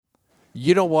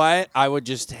You know what? I would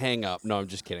just hang up. No, I'm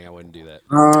just kidding. I wouldn't do that.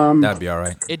 That'd be all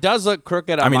right. It does look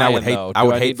crooked on I mean, my I would end, hate. though. I Do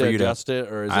would I hate need for to you to. adjust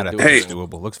it, or is I'd it have doing to it? it's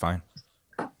doable. Looks fine.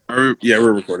 Yeah,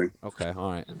 we're recording. Okay,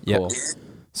 all right, Yep. cool.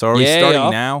 So are we Yeah.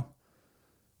 starting now?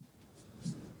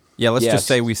 Yeah, let's Yes. just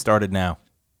say we started now.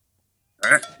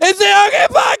 All right. It's the Okay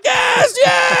Podcast,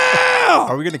 yeah!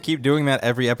 Are we gonna keep doing that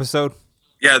every episode?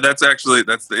 Yeah, that's the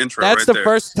intro. That's right the there.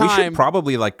 first We should time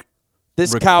probably like.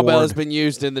 this record- cowbell has been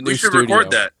used in the new We should studio.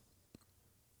 record that.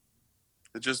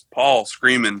 It's just Paul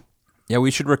screaming. Yeah,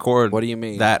 we should record. What do you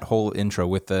mean? That whole intro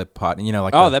with the pod. You know,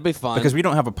 like Oh, the- that'd be fun. because we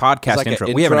don't have a podcast like an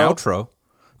intro. We have an intro? outro,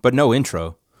 but no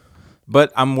intro.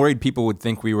 But I'm worried people would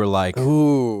think we were like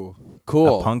Ooh,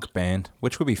 cool. a punk band,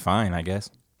 which would be fine, I guess.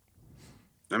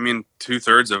 I mean,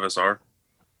 2/3 of us are.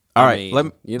 All I right,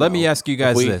 mean, you let me know, ask you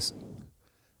guys we- this.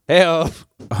 Hey,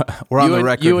 We're on the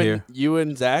record here. You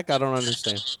and Zach, I don't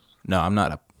understand. No, I'm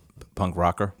not a punk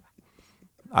rocker.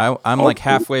 I'm like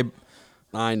halfway.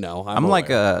 I know. I'm like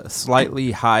a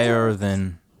slightly higher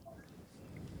than.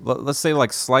 Let's say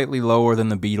like slightly lower than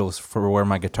the Beatles for where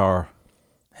my guitar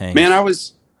hangs. Man, I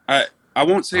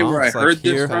won't say where I it's like heard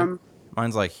here. this from.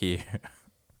 Mine's like here.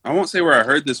 I won't say where I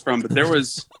heard this from, but there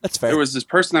was That's fair. there was this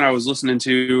person that I was listening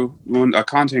to, a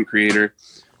content creator,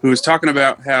 who was talking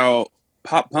about how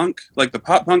pop punk, like the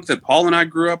pop punk that Paul and I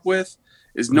grew up with,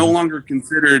 is no longer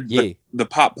considered the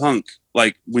pop punk.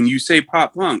 Like when you say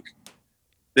pop punk,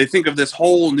 they think of this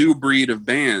whole new breed of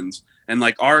bands, and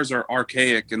like ours are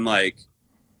archaic and like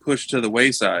pushed to the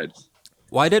wayside.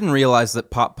 Well, I didn't realize that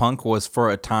pop punk was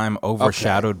for a time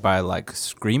overshadowed by like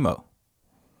screamo.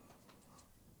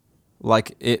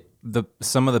 Like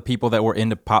some of the people that were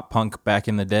into pop punk back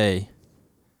in the day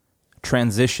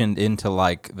transitioned into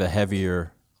like the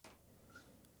heavier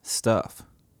stuff.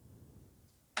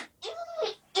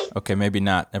 Okay, maybe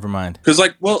not. Never mind. Because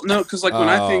when I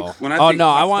think I pop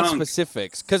want punk,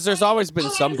 specifics because there's always been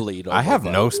some bleed. I have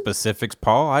over no that. specifics,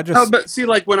 Paul. I just No, but see,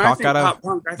 like when I talk think out of- pop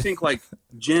punk, I think like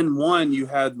Gen 1, you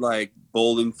had like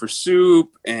Bowling for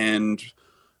Soup and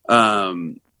heck,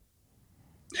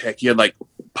 you had like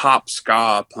pop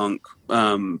ska punk,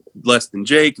 Less Than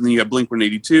Jake, and then you had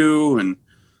Blink-182, and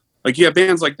like you have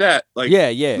bands like that, like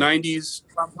Yeah. 90s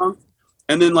pop punk,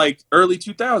 and then like early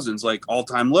 2000s, like All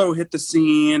Time Low hit the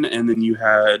scene, and then you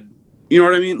had, you know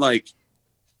what I mean, like.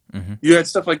 Mhm. You had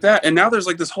stuff like that, and now there's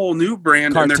like this whole new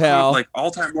brand, and they're Cartel. called like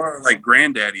All Time Low, are like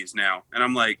granddaddies now, and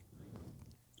I'm like,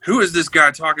 who is this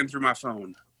guy talking through my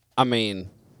phone? I mean,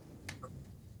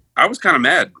 I was kind of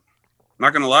mad,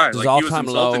 not gonna lie. Does Like All he was Time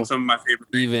insulting Low some of my favorite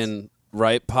bands. even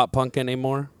write pop punk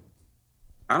anymore?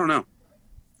 I don't know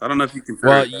if you can.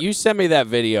 Well, you sent me that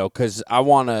video because I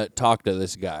want to talk to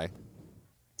this guy.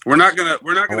 We're not gonna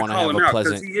wanna call have him a out because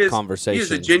pleasant he is a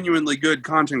conversation. genuinely good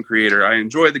content creator. I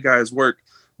enjoy the guy's work,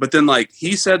 but then like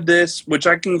he said this, which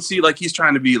I can see like he's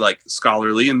trying to be like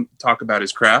scholarly and talk about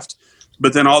his craft,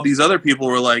 but then all these other people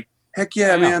were like, "Heck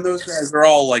yeah, man, those guys are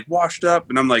all like washed up,"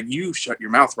 and I'm like, "You shut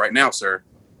your mouth right now, sir."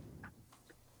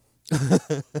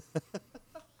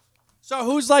 So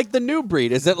who's like the new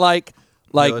breed? Is it like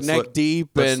let's Neck look- Deep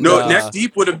let's- and No, Neck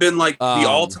Deep would have been like the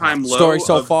all-time low Story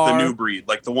So of Far? the new breed,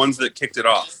 like the ones that kicked it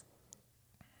off.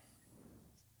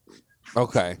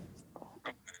 Okay,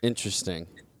 interesting.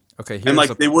 Okay, here's And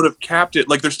like they would have capped it,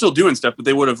 like they're still doing stuff, but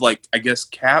they would have like I guess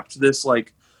capped this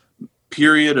like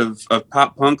period of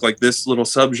pop punk, like this little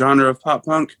subgenre of pop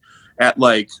punk at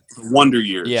like Wonder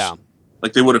Years. Yeah.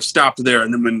 Like they would have stopped there,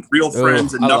 and then when Real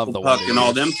Friends and I love Knuckle the Puck Wonder and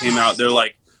all Years. them came out, they're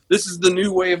like, "This is the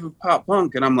new wave of pop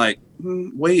punk," and I'm like,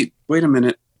 wait a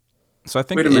minute. So I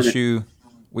think Wait a the minute. issue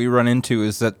we run into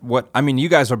is that you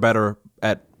guys are better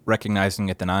at recognizing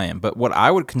it than I am, but what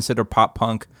I would consider pop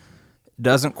punk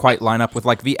doesn't quite line up with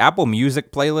like the Apple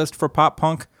Music playlist for pop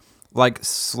punk, like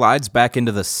slides back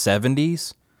into the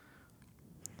 70s.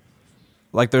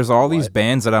 Like there's all these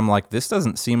bands that I'm like, this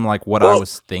doesn't seem like what I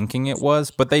was thinking it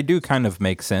was, but they do kind of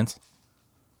make sense.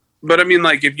 But I mean,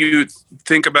 like if you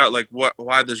think about like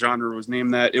why the genre was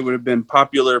named that, it would have been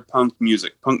popular punk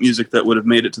music that would have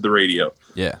made it to the radio.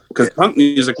 Yeah. Because punk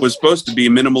music was supposed to be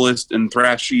minimalist and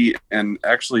thrashy and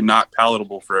actually not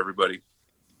palatable for everybody.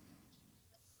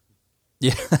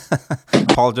 Yeah.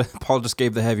 Paul just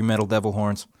gave the heavy metal devil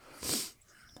horns.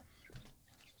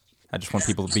 I just want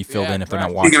people to be filled in if they're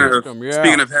not watching.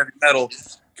 Speaking of heavy metal,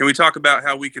 can we talk about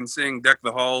how we can sing Deck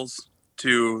the Halls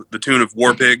to the tune of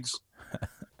War Pigs?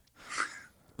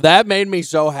 That made me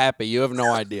so happy. You have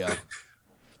no idea.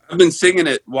 I've been singing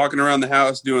it, walking around the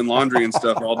house, doing laundry and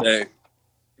stuff all day.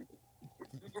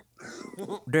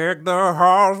 Deck the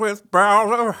halls with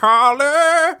boughs of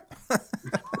holly.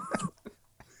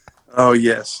 Oh,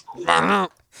 yes.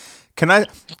 Can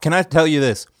I tell you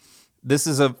this? this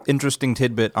is an interesting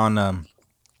tidbit on.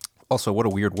 Also, what a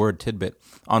weird word, tidbit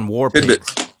on War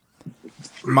Tidbits. Pigs.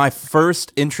 My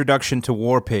first introduction to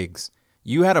War Pigs.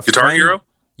 You had a Guitar friend, Hero?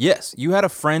 Yes, you had a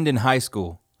friend in high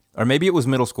school, or maybe it was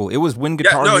middle school. It was when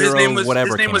Guitar Hero, his name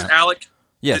came was out. Alec.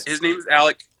 Yes, His name is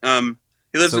Alec.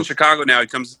 He lives in Chicago now. He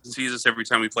comes and sees us every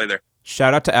time we play there.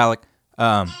 Shout out to Alec.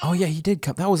 Oh yeah, he did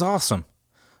come. That was awesome.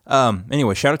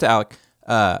 Anyway, shout out to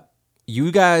Alec.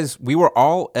 You guys, we were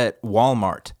all at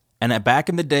Walmart, and back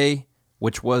in the day,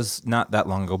 which was not that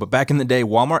long ago, but back in the day,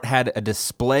 Walmart had a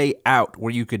display out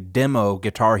where you could demo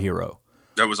Guitar Hero.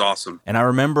 That was awesome. And I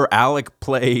remember Alec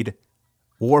played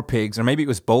War Pigs, or maybe it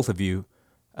was both of you,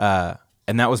 and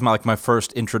that was my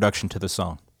first introduction to the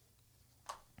song.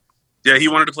 Yeah, he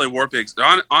wanted to play War Pigs.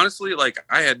 Honestly,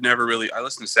 I had never really, I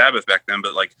listened to Sabbath back then,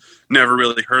 but never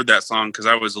really heard that song because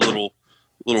I was a little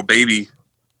baby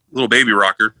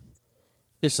rocker.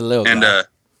 Just a little. And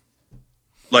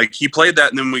guy. he played that,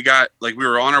 and then we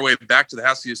were on our way back to the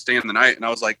house he was staying the night, and I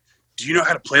was like, "Do you know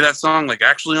how to play that song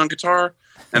actually on guitar?"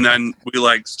 And then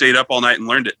we stayed up all night and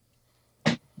learned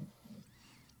it.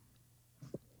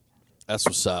 That's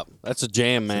what's up. That's a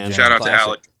jam, man. Shout out Classic. to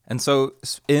Alec. And so,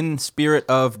 in spirit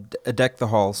of Deck the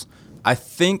Halls, I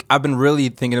think I've been really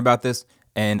thinking about this,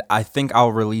 and I think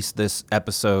I'll release this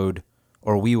episode,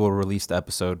 or we will release the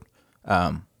episode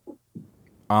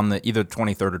on the either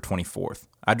 23rd or 24th.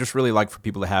 I just really like for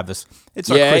people to have this. It's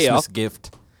our Christmas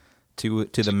gift to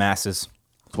the masses.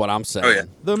 That's what I'm saying. Oh, yeah.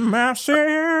 The masses.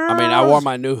 I mean, I wore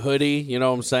my new hoodie. You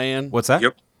know what I'm saying? What's that?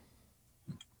 Yep.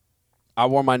 I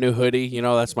wore my new hoodie. You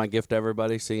know, that's my gift to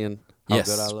everybody, seeing how Yes.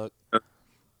 good I look.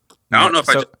 I don't know if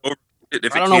So- I just overlooked it.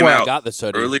 If I it don't know came where I out got this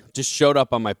hoodie. early. Just showed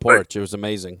up on my porch. It was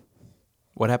amazing.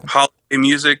 What happened? Holiday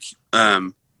music,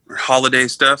 or holiday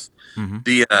stuff.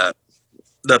 Mm-hmm.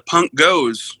 The Punk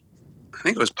Goes. I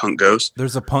think it was Punk Goes.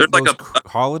 There's a Punk There's Goes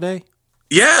holiday?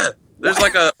 Yeah, there's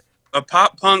a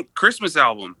pop punk Christmas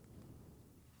album.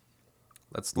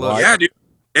 Let's look. Yeah, dude,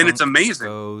 and Punk it's amazing.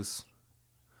 Goes.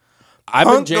 I've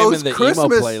been Punk jamming Goes the Christmas.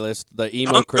 emo playlist, the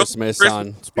emo Punk Goes Christmas Christmas.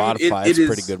 on Dude, Spotify. it It's a is-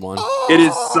 pretty good one. It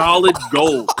is solid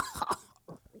gold.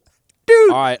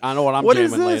 Dude, All right, I know what I'm what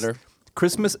is jamming this? later.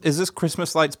 Christmas, is this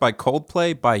Christmas Lights by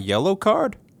Coldplay by Yellow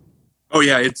Card? Oh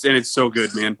yeah, it's so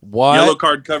good, man. What? Yellow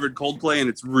Card covered Coldplay, and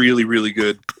it's really, really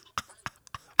good.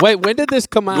 Wait, when did this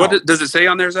come out? What does it say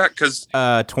on there, Zach? Because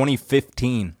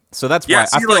 2015. So that's Yeah, why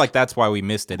see, I feel like that's why we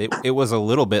missed it. It was a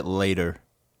little bit later.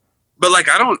 but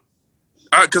I don't,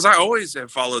 because I always have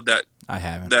followed that I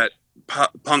haven't.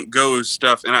 Punk Goes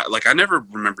stuff, and I never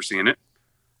remember seeing it.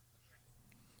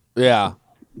 Yeah,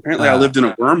 Apparently, I lived in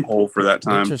a wormhole for that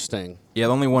time. interesting. Yeah,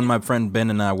 the only one my friend Ben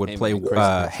and I would Hey, play Merry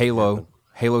Christmas,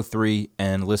 Halo 3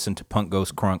 and listen to Punk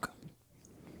Goes Crunk.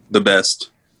 The best.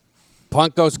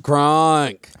 Punk Goes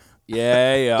Crunk.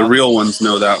 Yeah. The real ones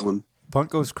know that one. Punk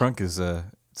Goes Crunk is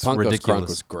it's Punk Goes ridiculous. Crunk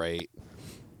was great.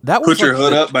 That was Put your like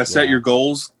hood the- up by Set Your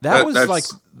Goals. That was that's- like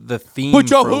the theme Put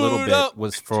your for a little hood bit up.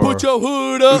 was for Put your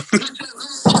hood up.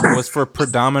 was for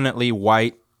predominantly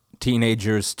white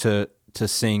teenagers to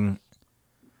sing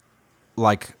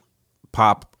like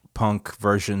pop punk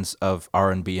versions of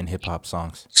R&B and hip hop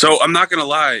songs. So I'm not gonna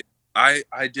lie. I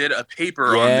did a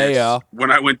paper on this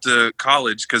when I went to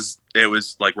college because it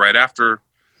was right after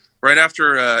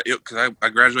because I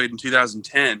graduated in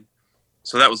 2010,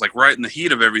 so that was right in the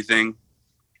heat of everything,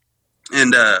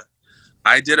 and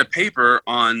I did a paper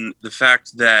on the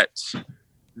fact that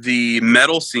the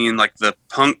metal scene, the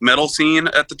punk metal scene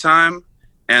at the time,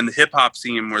 and the hip hop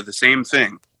scene were the same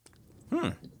thing.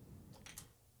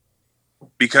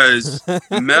 Because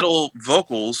metal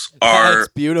vocals are That's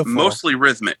beautiful. mostly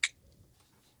rhythmic.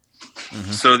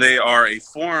 Mm-hmm. So they are a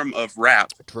form of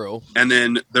rap. True. And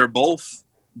then they're both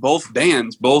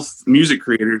bands, both music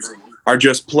creators are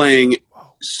just playing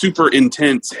super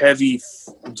intense, heavy,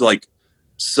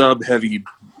 sub-heavy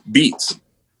beats.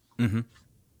 Mm-hmm.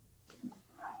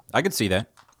 I could see that.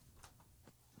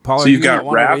 Paul, So are you've you- got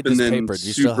wanna rap read and this then paper? Do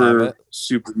you still have it?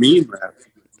 super mean rap.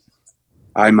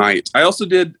 I might. I also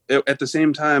did at the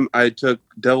same time. I took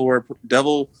Devil Wears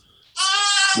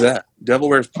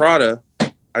Prada.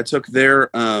 I took their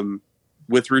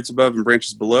With Roots Above and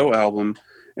Branches Below album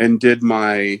and did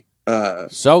my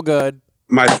So good.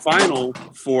 my final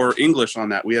for English on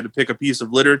that. We had to pick a piece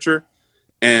of literature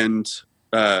and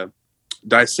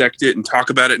dissect it and talk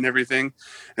about it and everything.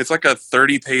 It's like a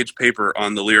 30-page paper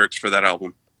on the lyrics for that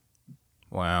album.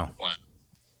 Wow.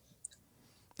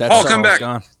 That's Oh, so- come back.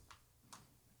 Gone.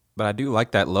 But I do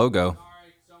like that logo.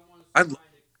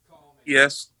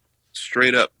 Yes,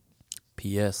 straight up.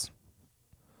 PS.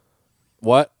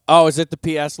 What? Oh, is it the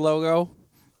PS logo?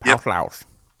 Yep. Flowers.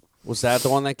 Was that the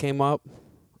one that came up?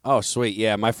 Oh, sweet.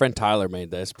 Yeah, my friend Tyler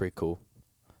made that. It's pretty cool.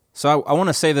 So I want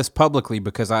to say this publicly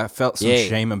because I felt some Yay.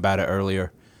 shame about it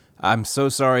earlier. I'm so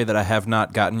sorry that I have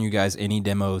not gotten you guys any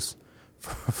demos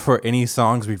for any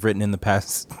songs we've written in the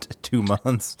past 2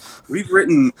 months. We've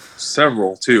written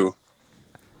several too.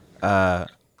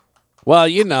 Well,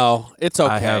 you know, it's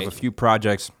okay. I have a few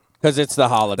projects. Because it's the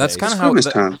holidays. That's kind of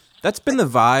Christmas how time. that's been the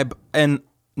vibe, and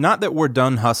not that we're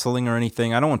done hustling or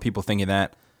anything. I don't want people thinking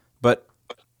that, but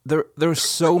there's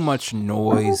so much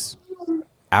noise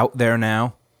out there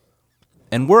now,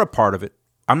 and we're a part of it.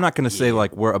 I'm not going to say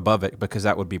like we're above it because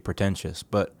that would be pretentious,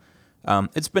 but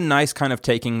it's been nice kind of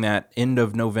taking that end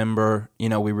of November. You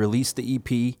know, we released the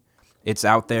EP. It's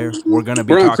out there. We're going to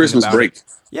be We're on talking Christmas about break. it.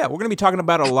 Yeah, we're going to be talking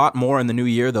about it a lot more in the new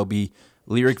year. There'll be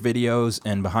lyric videos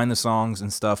and behind the songs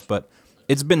and stuff, but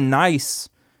it's been nice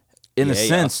in a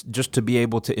sense just to be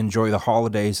able to enjoy the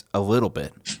holidays a little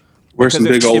bit. Wear some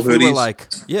big old hoodies.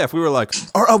 If we were like,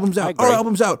 our album's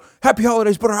out, happy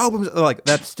holidays, but our album's like,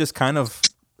 that's just kind of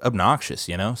obnoxious,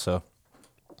 you know? So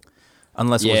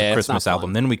unless it was a Christmas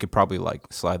album, then we could probably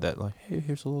like slide that like, hey,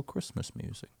 here's a little Christmas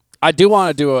music. I do want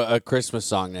to do a Christmas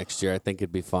song next year. I think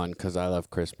it'd be fun because I love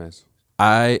Christmas.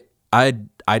 I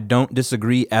don't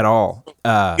disagree at all.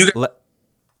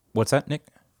 What's that, Nick?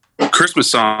 Christmas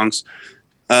songs.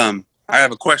 I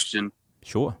have a question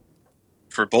Sure.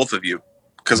 for both of you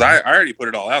because I already put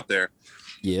it all out there.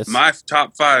 Yes. My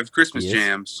top 5 Christmas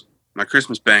jams, my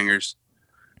Christmas bangers.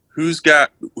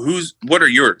 What are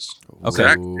yours? Okay.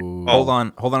 Zach? Hold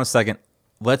on a second.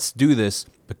 Let's do this,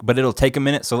 but it'll take a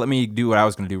minute, so let me do what I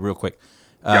was going to do real quick.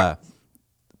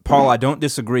 Paul, I don't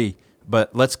disagree,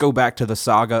 but let's go back to the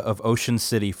saga of Ocean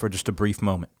City for just a brief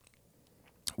moment.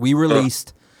 We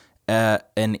released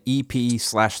an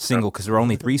EP/single because there were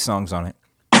only 3 songs on it,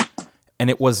 and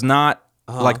it was not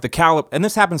like the caliber. And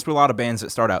this happens to a lot of bands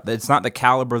that start out. It's not the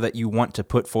caliber that you want to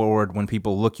put forward when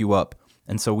people look you up,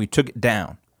 and so we took it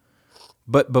down.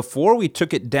 But before we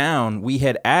took it down, we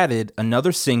had added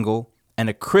another single and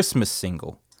a Christmas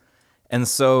single, and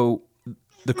so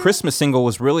the Christmas single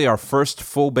was really our first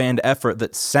full band effort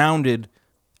that sounded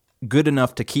good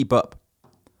enough to keep up.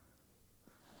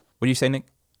 What do you say, Nick?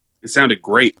 It sounded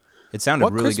great. It sounded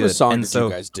what really Christmas good. song And did so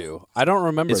you guys do? I don't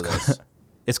remember this.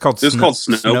 it's called It's called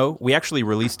Snow. We actually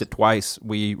released it twice.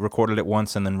 We recorded it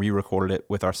once and then re-recorded it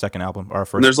with our second album, our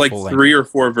first. And there's like full length. 3 or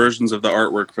 4 versions of the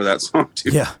artwork for that song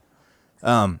too. Yeah.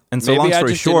 And so Maybe long I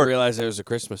story just short, didn't realize it was a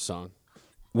Christmas song.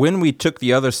 when we took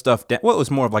the other stuff down, well, it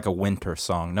was more of like a winter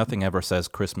song. Nothing ever says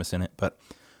Christmas in it. But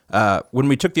when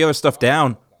we took the other stuff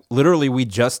down, literally we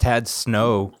just had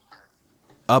snow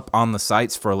up on the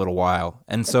sites for a little while.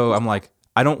 And so I'm like,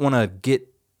 I don't want to get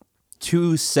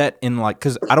too set in like,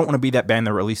 because I don't want to be that band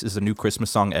that releases a new Christmas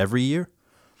song every year.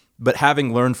 But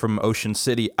having learned from Ocean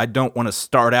City, I don't want to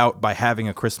start out by having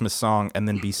a Christmas song and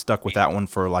then be stuck with that one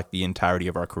for like the entirety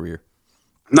of our career.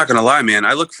 I'm not gonna lie, man.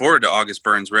 I look forward to August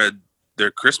Burns Red,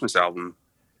 their Christmas album,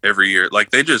 every year. Like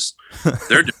they're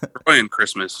destroying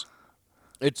Christmas.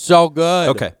 It's so good.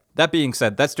 Okay. That being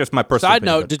said, that's just my personal Side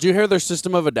opinion, note, but- did you hear their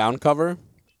System of a Down cover?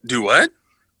 Do what?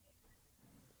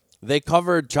 They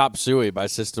covered Chop Suey by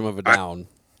System of a Down.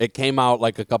 It came out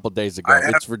like a couple days ago. I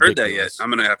haven't It's ridiculous. heard that yet. I'm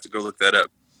gonna have to go look that up.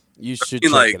 You should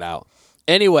mean, check like- it out.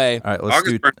 Anyway, All right, let's do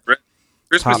August Burns Red.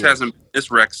 Christmas top- hasn't been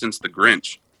this wrecked since the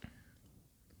Grinch.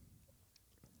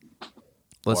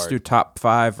 Let's Word. do top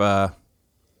 5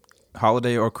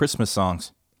 holiday or Christmas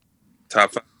songs.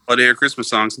 Top 5 holiday or Christmas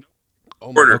songs.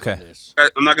 oh order. Okay. goodness.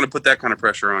 I'm not gonna put that kind of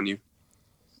pressure on you.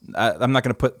 I'm not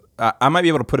going to put... I might be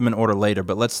able to put them in order later,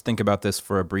 but let's think about this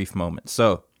for a brief moment.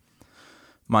 So,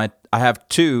 I have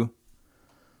two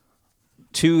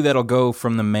that'll go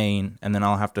from the main, and then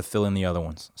I'll have to fill in the other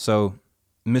ones. So,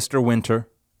 Mr. Winter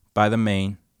by the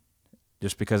main,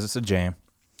 just because it's a jam.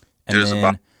 And There's a then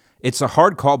bop. it's a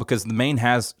hard call because the main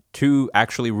has 2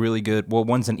 actually really good... Well,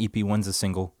 one's an EP, one's a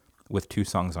single with 2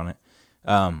 songs on it.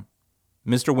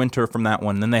 Mr. Winter from that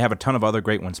one. Then they have a ton of other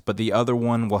great ones, but the other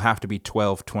one will have to be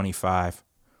 1225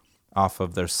 off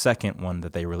of their second one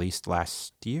that they released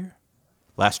last year,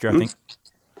 I think.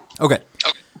 Okay.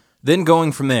 Then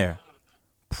going from there,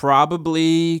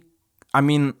 probably, I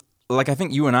mean, like I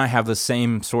think you and I have the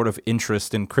same sort of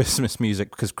interest in Christmas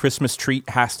music because Christmas Treat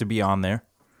has to be on there.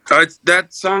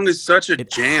 That song is such a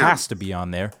It jam. has to be on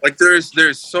there. Like there's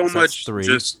so that's much 3.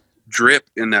 just drip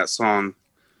in that song.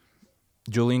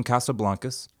 Julian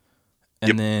Casablancas. And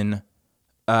Yep. then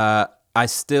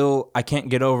I can't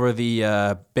get over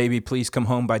the Baby Please Come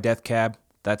Home by Death Cab.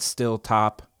 That's still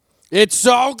top. It's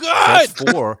so good.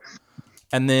 That's 4.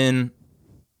 And then,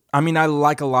 I mean, I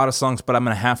like a lot of songs, but I'm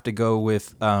going to have to go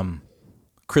with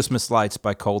Christmas Lights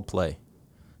by Coldplay.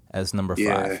 as number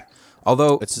Yeah. 5.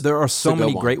 Although It's there are so a good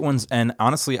many one. great ones, and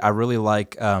honestly, I really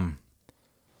like. I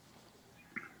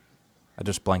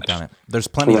just blanked on it. There's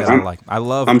plenty that I like. I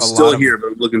love. I'm a still lot of, here,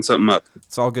 but looking something up.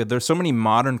 It's all good. There's so many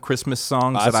modern Christmas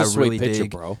songs That's that I a sweet really picture,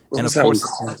 dig, bro. What and was of that one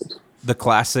course called? the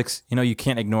classics. You know, you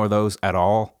can't ignore those at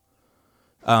all.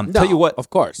 No, Tell you what, of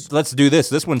course. let's do this.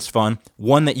 This one's fun.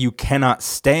 One that you cannot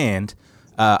stand.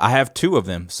 I have 2 of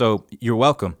them, so you're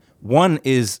welcome. One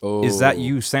is That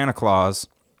You, Santa Claus?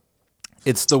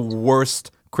 It's the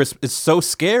worst Christmas. It's so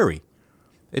scary.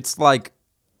 It's like,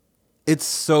 it's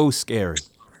so scary.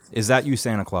 Is That You,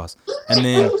 Santa Claus? And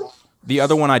then the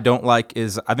other one I don't like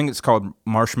is, I think it's called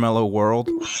Marshmallow World.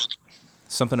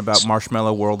 Something about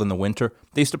Marshmallow World in the winter.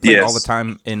 They used to play it all the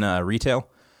time in retail.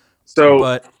 So,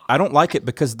 But I don't like it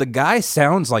because the guy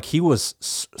sounds like he was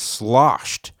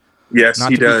sloshed. yes,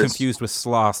 Not he to be does. confused with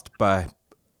sloshed by,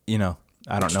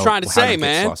 I don't know. trying to how say, get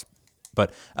man? sloshed.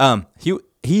 But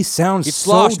he sounds He's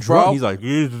so sloshed, drunk. bro. He's like,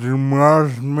 it's the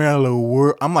Marshmallow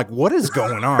World. I'm like, what is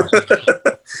going on?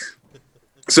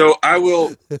 So I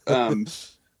will.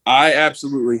 I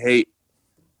absolutely hate.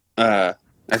 Actually,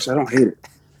 I don't hate it.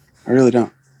 I really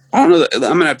don't. I don't know. I'm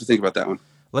gonna have to think about that one.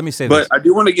 Let me say But this. I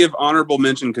do want to give honorable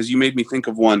mention because you made me think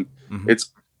of one. Mhm. It's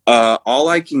 "All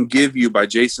I Can Give You" by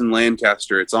Jason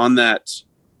Lancaster. It's on that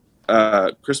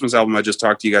Christmas album I just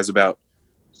talked to you guys about.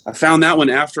 I found that one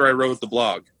after I wrote the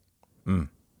blog, Mm.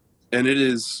 and it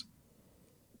is.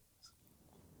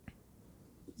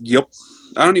 Yep.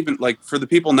 I don't even like for the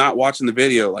people not watching the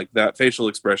video, like that facial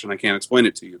expression. I can't explain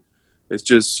it to you. It's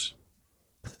just,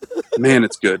 man,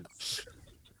 it's good.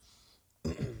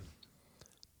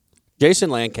 Jason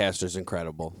Lancaster's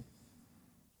incredible.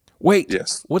 Wait,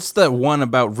 Yes. what's the one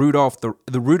about Rudolph the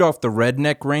Rudolph the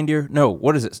redneck reindeer? No,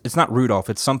 what is it? It's not Rudolph.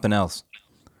 It's something else.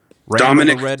 Randall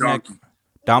Dominic the redneck. Donkey.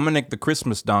 Dominic the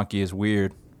Christmas donkey is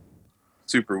weird.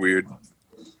 Super weird.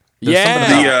 There's Yeah,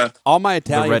 something about all my The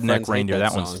Italian redneck friends hate reindeer.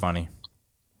 That song. one's funny.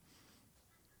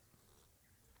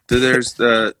 There's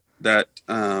that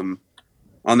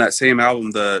on that same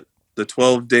album, the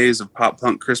 12 Days of Pop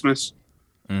Punk Christmas.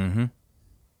 Mm-hmm.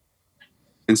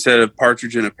 Instead of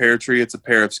partridge in a pear tree, it's a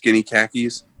pair of skinny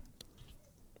khakis.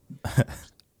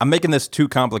 I'm making this too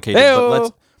complicated, Hey-o. but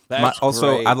let's. That's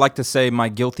Also, great. I'd like to say my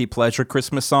guilty pleasure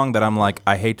Christmas song that I'm like,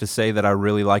 I hate to say that I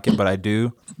really like it, but I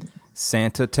do.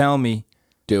 Santa Tell Me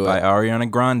Do by it. Ariana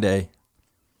Grande.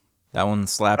 That one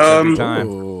slaps every time.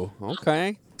 Ooh,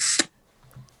 okay.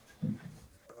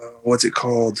 What's it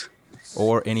called?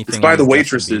 Or anything. It's by on the Justin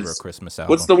Waitresses. Bieber Christmas album.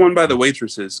 What's the one by the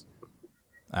Waitresses?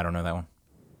 I don't know that one.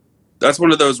 That's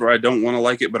one of those where I don't want to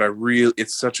like it, but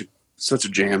it's such a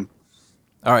jam.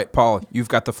 All right, Paul, you've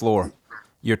got the floor.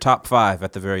 Your top 5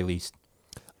 at the very least.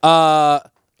 So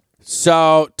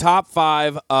top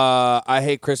 5, I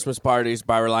Hate Christmas Parties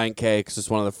by Reliant K because it's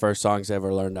one of the first songs I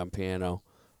ever learned on piano.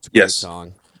 It's a great Yes.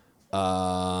 song.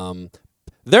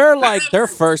 They're like their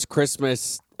first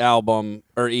Christmas album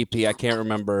or EP. I can't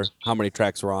remember how many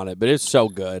tracks were on it, but it's so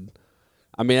good.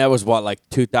 I mean, that was what, like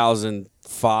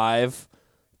 2005.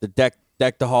 The Deck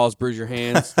the Halls, Bruise Your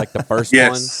Hands, like the first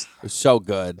Yes. one. It was so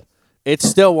good. It's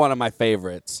still one of my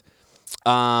favorites.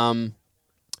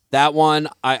 That one,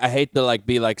 I hate to like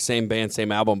be like same band,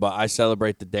 same album, but I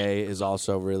Celebrate the Day is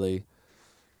also really,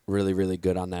 really, really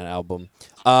good on that album.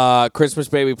 Christmas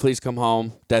Baby, Please Come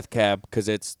Home, Death Cab, because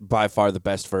it's by far the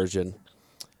best version.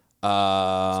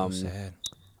 So sad.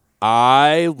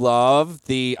 I love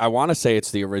I want to say it's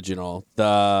the original,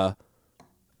 the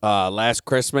Last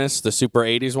Christmas, the Super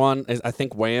 80s one. I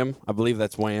think Wham. I believe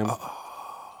that's Wham.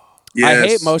 Yes. I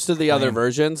hate most of the other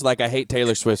versions. Like, I hate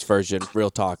Taylor Swift's version. Real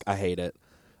talk. I hate it.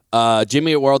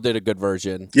 Jimmy Eat World did a good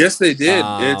version. Yes, they did.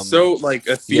 It's so like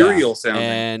ethereal sounding.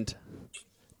 And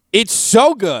it's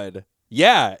so good.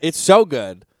 Yeah, it's so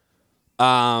good.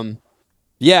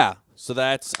 Yeah. So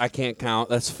that's, I can't count.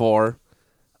 That's 4.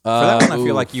 For that one, I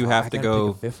feel like you have I to gotta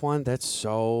go. pick a 5th one. That's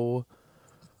so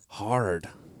hard.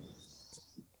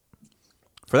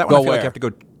 For that one, I Go feel like where? you have to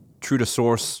go true to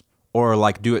source or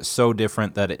like do it so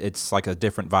different that it's like a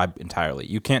different vibe entirely.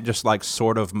 You can't just like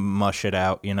sort of mush it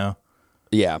out, you know?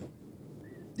 Yeah,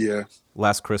 Yeah.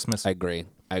 Last Christmas. I agree.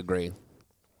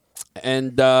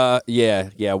 And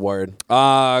yeah, word.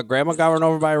 Grandma got run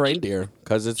over by a reindeer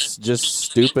because it's just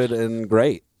stupid and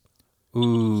great.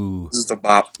 Ooh. This is a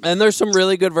bop. And there's some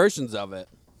really good versions of it.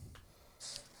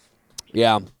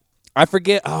 Yeah. I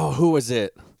forget. Oh, who was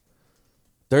it?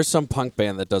 There's some punk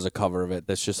band that does a cover of it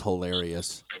that's just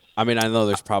hilarious. I mean, I know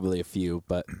there's probably a few,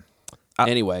 but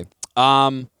anyway.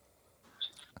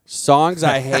 Songs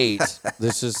I hate.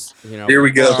 This is, Here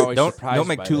we go. people are always Don't surprised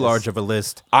make by too this. large of a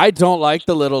list. I don't like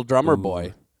The Little Drummer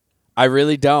Boy. I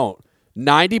really don't.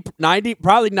 Probably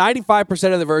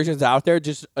 95% of the versions out there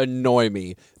just annoy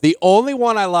me. The only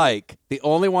one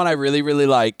I really, really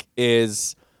like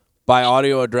is by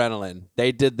Audio Adrenaline.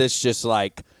 They did this just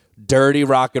like dirty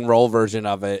rock and roll version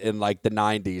of it in like the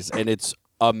 90s, and it's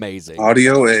amazing.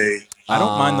 Audio A. I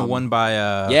don't mind the one by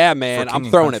yeah, man,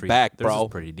 I'm throwing it back, bro. Theirs is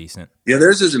pretty decent. Yeah,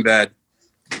 theirs isn't bad.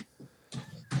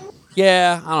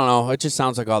 Yeah, I don't know. It just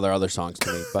sounds like all their other songs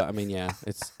to me. But I mean, yeah,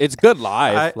 it's good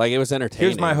live. Like it was entertaining.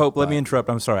 Here's my hope. Let me interrupt.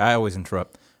 I'm sorry. I always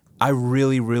interrupt. I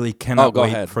really, really cannot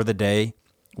wait for the day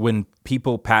when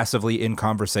people passively in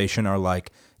conversation are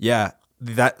like, "Yeah,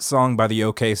 that song by the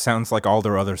OK sounds like all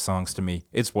their other songs to me.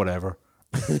 It's whatever."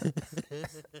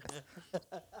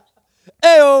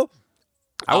 Ayo.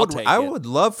 I would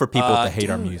love for people to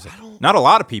hate our music. Not a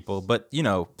lot of people, but you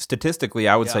know, statistically,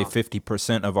 I would say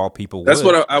 50% of all people. That's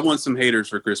what I want. Some haters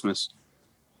for Christmas.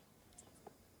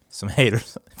 Some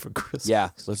haters for Christmas. Yeah,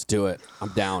 let's do it. I'm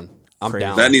down. I'm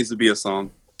down. That needs to be a song.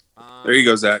 There you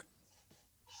go, Zach.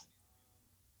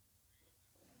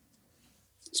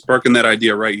 Sparking that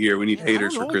idea right here. We need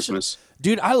haters for Christmas.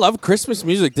 Dude, I love Christmas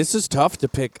music. This is tough to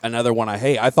pick another one I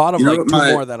hate. I thought of like two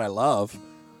more that I love.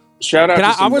 Shout out!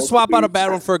 I'm gonna swap out a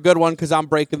bad one for a good one because I'm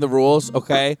breaking the rules.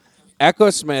 Okay, Echo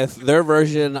Smith, their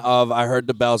version of "I Heard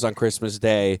the Bells on Christmas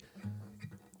Day"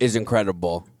 is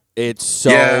incredible. It's so,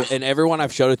 and everyone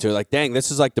I've showed it to, like, dang, this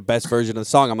is like the best version of the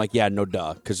song. I'm like, yeah, no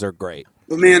duh, because they're great.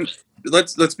 But man,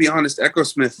 let's be honest. Echo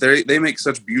Smith, they make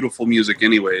such beautiful music,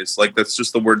 anyways. Like that's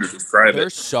just the word to describe it.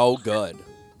 They're so good.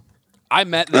 I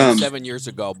met them 7 years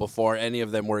ago before any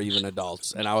of them were even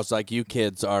adults, and I was like, you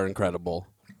kids are incredible.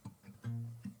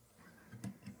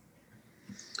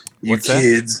 What's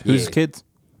kids? That? Who's kids?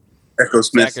 Echo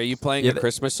Smith. Zach, are you playing a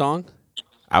Christmas song?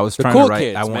 I was the trying cool to write.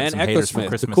 Kids, I want man. some Echo haters Smith, for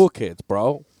Christmas. the cool kids,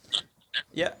 bro.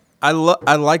 Yeah, I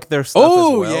like their stuff.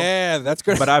 Oh as well, yeah, that's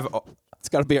good. But it's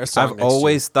got to be our song. I've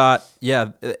always thought,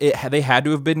 they had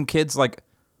to have been kids. Like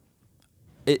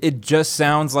it just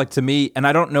sounds like to me, and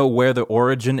I don't know where the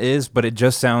origin is, but it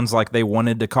just sounds like they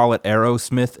wanted to call it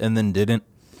Aerosmith and then didn't.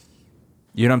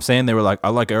 You know what I'm saying? They were like, I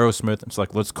like Aerosmith. It's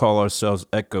like, let's call ourselves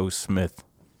Echo Smith.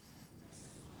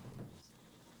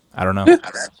 I don't know.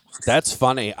 That's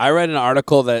funny. I read an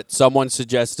article that someone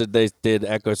suggested they did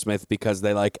Echo Smith because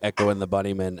they like Echo and the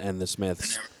Bunnymen and the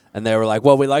Smiths. And they were like,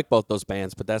 well, we like both those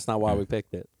bands, but that's not why we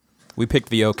picked it. We picked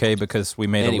the OK because we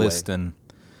made a list, and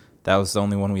that was the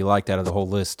only one we liked out of the whole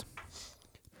list.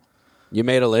 You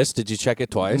made a list? Did you check it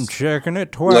twice? I'm checking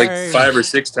it twice. Like 5 or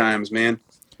 6 times, man.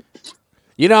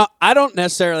 You know, I don't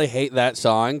necessarily hate that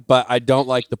song, but I don't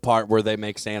like the part where they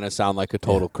make Santa sound like a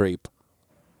total creep.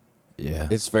 Yeah.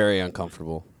 It's very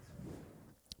uncomfortable.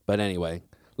 But anyway,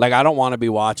 like I don't want to be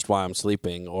watched while I'm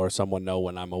sleeping or someone know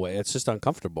when I'm away. It's just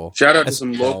uncomfortable. Shout out to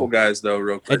some local guys, though,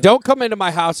 real quick. And don't come into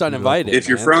my house uninvited. If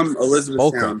you're from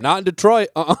Elizabethtown. Not in Detroit,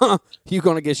 you're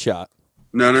going to get shot.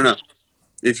 No.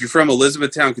 If you're from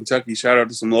Elizabethtown, Kentucky, shout out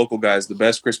to some local guys. The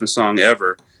best Christmas song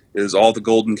ever is All the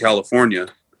Gold in California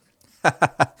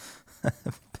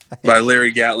by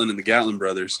Larry Gatlin and the Gatlin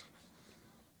Brothers.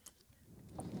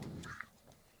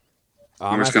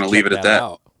 I'm just going to leave it at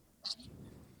that.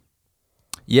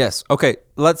 Yes. Okay,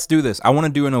 let's do this. I want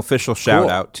to do an official shout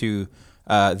out to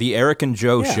the Eric and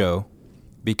Joe show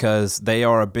because they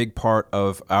are a big part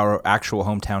of our actual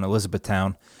hometown,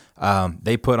 Elizabethtown.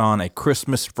 They put on a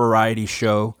Christmas variety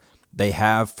show. They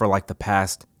have for like the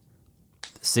past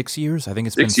 6 years. I think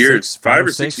it's 6 been years, 5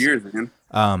 or 6 years, man.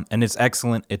 And it's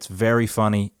excellent. It's very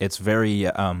funny. It's very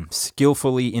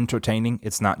skillfully entertaining.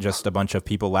 It's not just a bunch of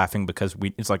people laughing because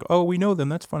it's like, oh, we know them.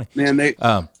 That's funny. Man, they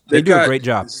do a great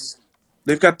job.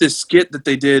 They've got this skit that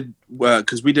they did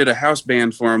because we did a house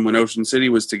band for them when Ocean City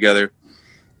was together.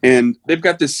 And they've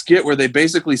got this skit where they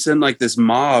basically send like this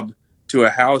mob to a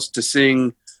house to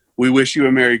sing "We Wish You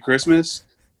a Merry Christmas."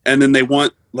 And then they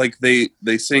want, like, they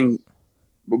sing,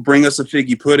 "Bring us a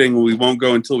figgy pudding. We won't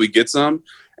go until we get some."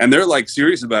 And they're like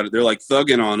serious about it. They're like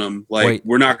thugging on them. Like,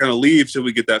 we're not going to leave till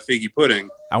we get that figgy pudding.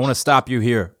 I want to stop you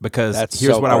here because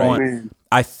here's what I want. Man.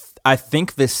 I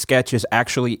think this sketch is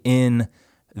actually in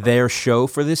their show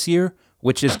for this year,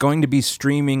 which is going to be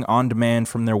streaming on demand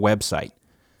from their website.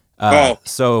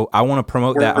 So I want to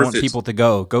promote that. I want people to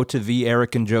go to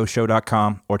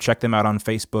theericandjoeshow.com or check them out on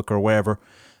Facebook or wherever.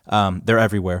 They're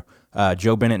everywhere.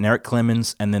 Joe Bennett and Eric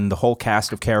Clemens, and then the whole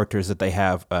cast of characters that they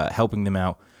have helping them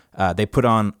out. They put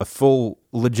on a full,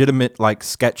 legitimate like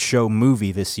sketch show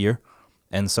movie this year,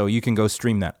 and so you can go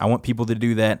stream that. I want people to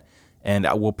do that, and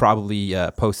I will probably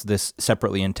post this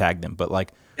separately and tag them. But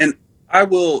like, and I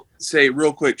will say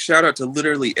real quick, shout out to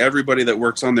literally everybody that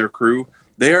works on their crew.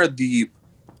 They are the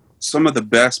some of the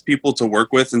best people to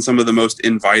work with and some of the most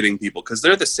inviting people, because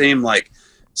they're the same like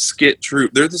skit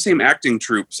troupe. They're the same acting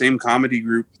troupe, same comedy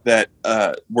group that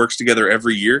works together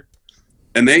every year.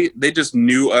 And they just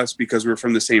knew us because we were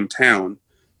from the same town.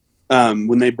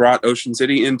 When they brought Ocean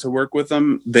City in to work with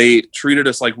them, they treated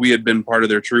us like we had been part of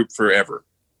their troupe forever.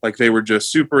 Like they were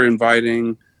just super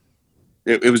inviting.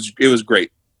 It was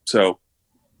great. So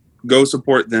go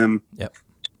support them. Yep.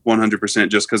 100%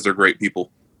 just because they're great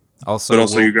people. Also, but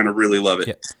also you're going to really love it.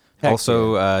 Yep.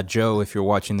 Also, Joe, if you're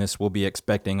watching this, we'll be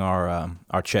expecting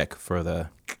our check for the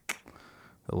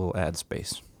little ad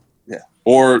space. Yeah.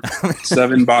 Or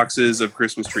 7 boxes of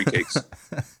Christmas tree cakes.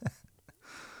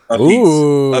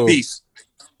 A piece.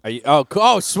 Are you, cool.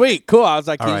 Oh, sweet. Cool. I was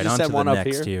like, all can right, you just send one up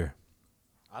here? Tier.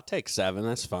 I'll take 7.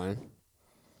 That's fine.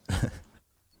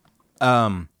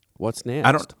 What's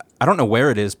next? I don't know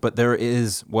where it is, but there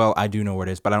is, well, I do know where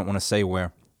it is, but I don't want to say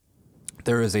where.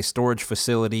 There is a storage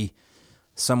facility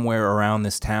somewhere around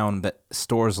this town that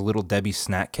stores Little Debbie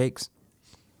snack cakes.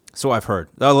 So I've heard.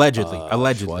 Allegedly.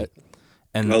 What?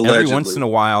 And every once in a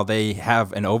while, they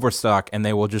have an overstock, and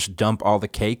they will just dump all the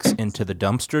cakes into the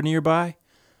dumpster nearby.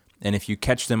 And if you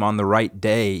catch them on the right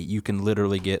day, you can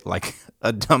literally get like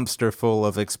a dumpster full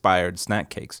of expired snack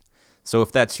cakes. So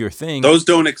if that's your thing, those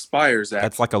don't expire, Zach.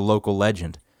 That's like a local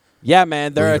legend. Yeah,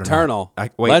 man, they're eternal.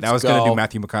 I was going to do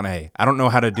Matthew McConaughey. I don't know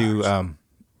how to do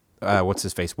what's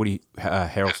his face, Woody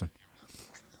Harrelson.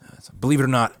 Believe it or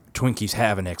not, Twinkies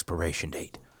have an expiration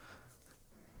date.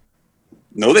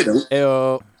 No, they don't.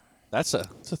 Ew. That's a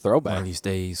throwback. One of these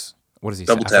days, what does he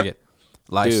Double say? I tap. forget.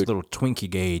 Life's little Twinkie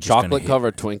gauge. Chocolate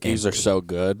covered Twinkies are so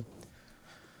good.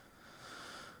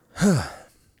 All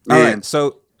right,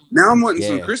 so now I'm wanting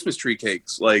some Christmas tree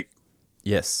cakes. Like,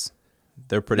 yes,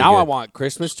 they're pretty. Now good. I want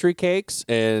Christmas tree cakes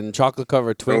and chocolate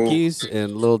covered Twinkies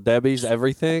and Little Debbie's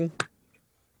everything.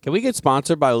 Can we get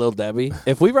sponsored by Lil Debbie?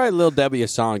 If we write Lil Debbie a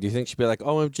song, do you think she'd be like,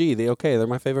 "OMG, they're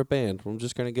my favorite band. I'm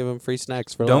just gonna give them free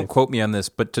snacks for life." Don't quote me on this,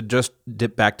 but to just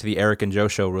dip back to the Eric and Joe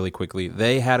show really quickly,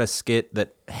 they had a skit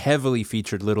that heavily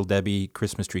featured Little Debbie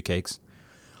Christmas tree cakes,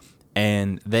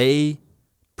 and they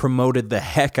promoted the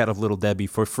heck out of Little Debbie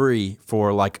for free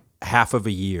for like half of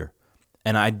a year,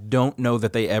 and I don't know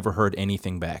that they ever heard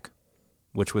anything back,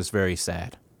 which was very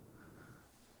sad.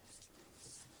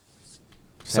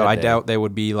 So I doubt they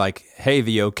would be like, "Hey,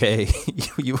 the OK,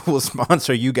 you will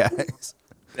sponsor you guys."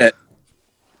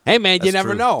 Hey, man, you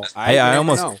never know.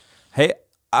 Hey,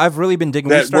 I've really been digging.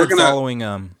 We started following.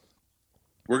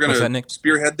 We're gonna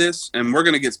spearhead this, and we're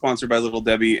gonna get sponsored by Little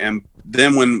Debbie. And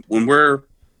then when we're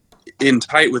in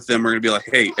tight with them, we're gonna be like,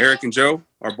 "Hey, Eric and Joe,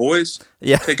 our boys,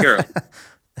 take care of them."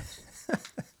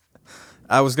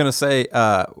 I was gonna say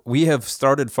we have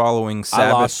started following Sabbath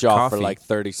I lost y'all Coffee for like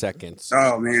 30 seconds.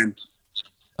 Oh man.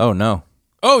 Oh no.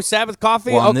 Oh, Sabbath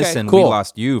Coffee? Well, on okay, this end, cool. we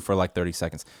lost you for like 30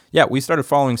 seconds. Yeah, we started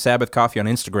following Sabbath Coffee on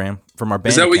Instagram from our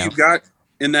band Is that what account. you got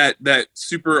in that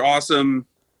super awesome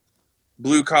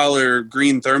blue collar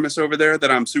green thermos over there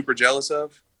that I'm super jealous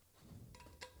of?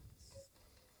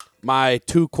 My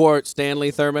 2-quart Stanley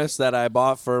thermos that I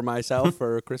bought for myself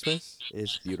for Christmas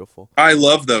is beautiful. I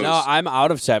love those. No, I'm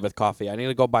out of Sabbath Coffee. I need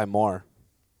to go buy more.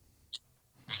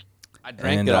 I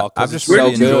drank it all. I've just just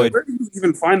really enjoyed. Where do you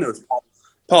even find those,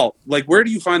 Paul? Like, where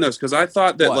do you find those? Because I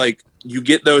thought that like you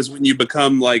get those when you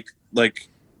become like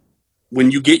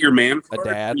when you get your man card. A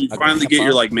dad. When you finally get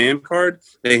your like man card,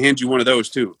 they hand you one of those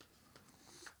too.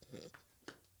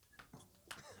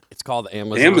 It's called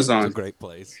Amazon. Amazon. It's a great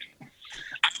place.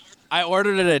 I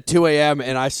ordered it at 2 a.m.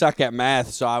 and I suck at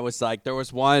math, so I was like, there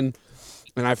was one,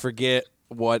 and I forget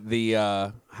what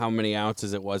the how many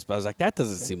ounces it was, but I was like, that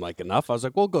doesn't seem like enough. I was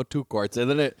like, we'll go 2 quarts, and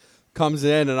then it comes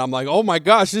in, and I'm like, oh my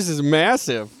gosh, this is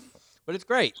massive. But it's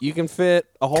great. You can fit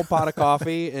a whole pot of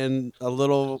coffee and a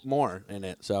little more in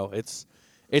it, so it's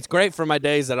great for my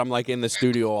days that I'm like in the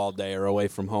studio all day or away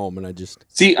from home, and I just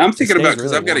see. I'm thinking about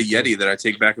because really I've got a Yeti that I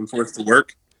take back and forth to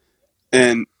work,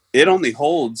 and it only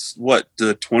holds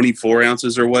the 24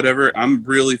 ounces or whatever. I'm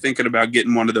really thinking about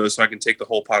getting one of those so I can take the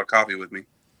whole pot of coffee with me.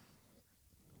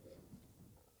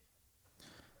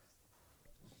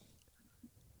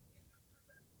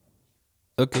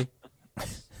 Okay.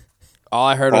 all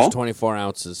I heard was 24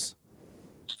 ounces.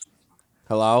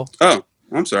 Hello? Oh,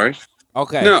 I'm sorry.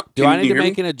 Okay. No, do I can need you to hear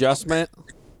make an adjustment?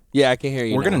 Yeah, I can hear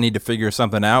you. We're going to need to figure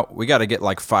something out. We got to get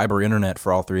like fiber internet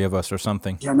for all 3 of us or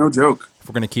something. Yeah, no joke. If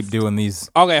we're going to keep doing these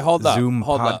Okay, hold up. Zoom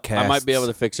Hold up. I might be podcasts. able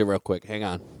to fix it real quick. Hang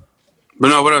on. But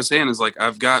no, what I was saying is like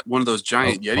I've got one of those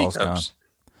giant Oh, Yeti Paul's cups,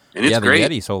 and it's the great.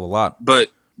 Yetis hold a lot.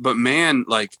 But man,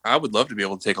 like I would love to be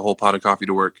able to take a whole pot of coffee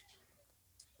to work.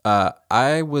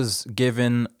 I was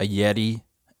given a Yeti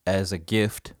as a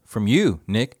gift from you,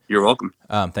 Nick. You're welcome.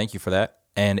 Thank you for that.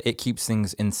 And it keeps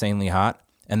things insanely hot.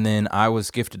 And then I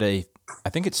was gifted I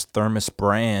think it's Thermos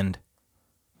brand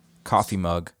coffee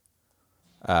mug,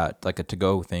 like a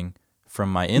to-go thing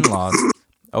from my in-laws.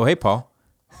 Oh, hey, Paul.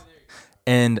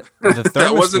 And the Thermos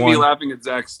That wasn't one, me laughing at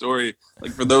Zach's story.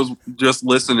 Like, for those just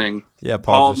listening, yeah,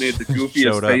 Paul just made the goofiest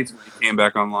showed up. face when he came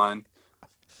back online.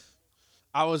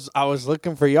 I was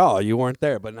looking for y'all. You weren't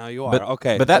there, but now you are.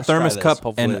 Okay. But that let's try thermos this. cup,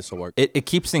 Hopefully and this will work. it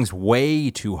keeps things way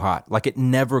too hot. Like, it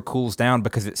never cools down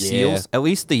because it seals. At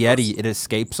least the Yeti, it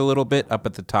escapes a little bit up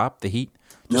at the top, the heat.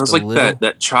 It was like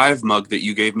that Chive mug that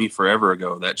you gave me forever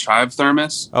ago, that Chive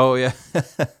thermos. Oh, yeah.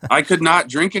 I could not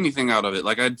drink anything out of it.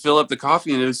 Like, I'd fill up the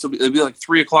coffee and it'd be like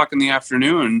 3 o'clock in the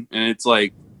afternoon, and it's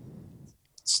like,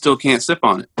 still can't sip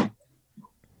on it.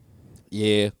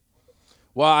 Yeah.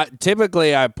 Well,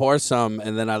 typically I pour some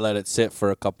and then I let it sit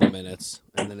for a couple minutes,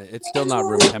 and then it's still not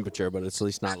room temperature, but it's at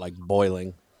least not like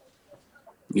boiling.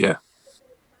 Yeah.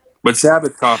 But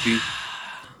Sabbath Coffee,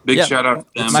 big shout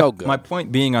out to them. so good. My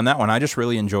point being on that one, I just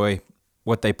really enjoy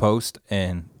what they post,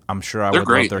 and I'm sure I They're would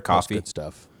great. love their That's coffee. good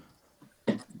stuff.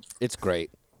 It's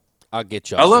great. I'll get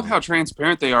you. I love how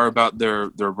transparent they are about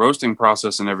their roasting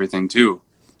process and everything too.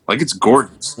 Like, it's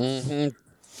gorgeous.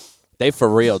 They for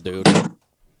real, dude.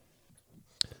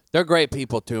 They're great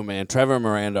people too, man. Trevor and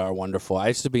Miranda are wonderful. I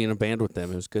used to be in a band with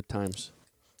them. It was good times.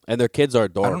 And their kids are I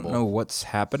adorable. don't know what's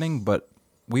happening, but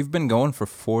we've been going for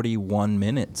 41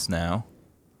 minutes now.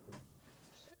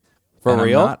 For and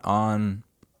real? I'm not on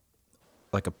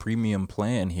like a premium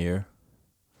plan here.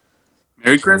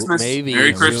 Merry Christmas. Maybe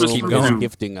Merry Christmas. Zoom from is Zoom.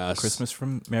 gifting us.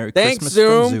 Merry Thanks, Christmas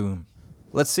Zoom. from Zoom.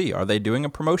 Let's see. Are they doing a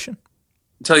promotion?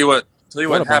 Tell you what What a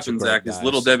bunch of happened, great Zach, is guys.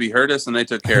 Little Debbie heard us and they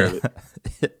took care of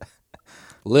it.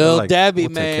 Lil Like, Debbie,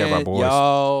 we'll take care of our man. boys.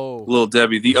 Yo. Little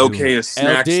Debbie, the okayest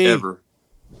snacks LD. ever.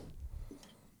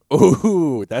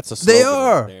 Ooh, that's a They slogan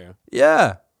right are. there.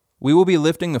 Yeah. We will be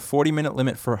lifting the 40-minute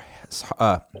limit for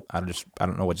I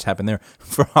don't know what just happened there,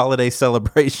 for holiday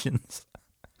celebrations.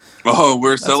 Oh,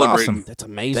 we're celebrating. awesome. That's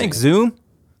amazing. Thanks, Zoom.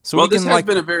 So Well, we this can has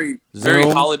been a very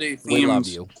Zoom, holiday We love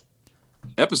themed you.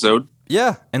 episode.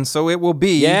 yeah, and so it will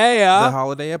be Yeah. the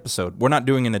holiday episode. We're not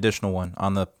doing an additional one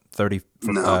on the 30th.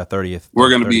 No. 30th. We're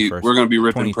gonna be 31st.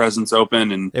 ripping 20 presents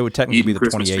open and It would technically eating be the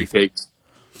Christmas tree 28th. cakes.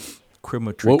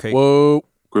 Christmas tree Whoa, cake. whoa.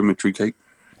 Christmas tree cake.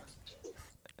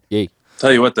 Yay.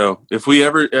 Tell you what, though, if we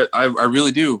ever, I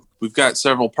really do. We've got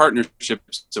several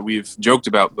partnerships that we've joked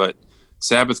about, but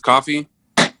Sabbath Coffee,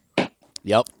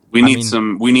 Yep. we I need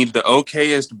mean- we need the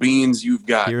okayest beans you've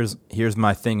got. Here's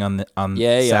my thing on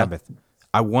Yeah. Sabbath.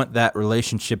 I want that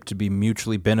relationship to be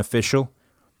mutually beneficial.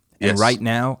 And Yes. right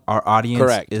now, our audience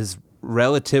Correct. is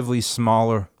relatively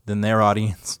smaller than their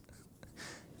audience.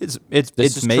 This It's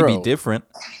is maybe true. different.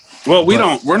 Well,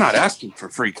 we're not asking for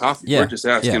free coffee. Yeah, We're just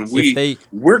asking. yeah. If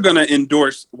We're going to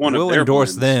endorse one We'll of their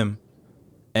endorse blends. them,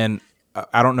 and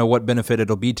I don't know what benefit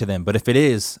it'll be to them, but if it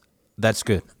is, that's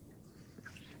good.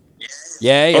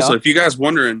 Yeah. Also, if you guys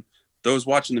wondering, those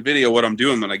watching the video, what I'm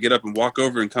doing when I get up and walk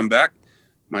over and come back,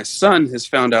 my son has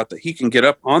found out that he can get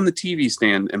up on the TV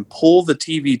stand and pull the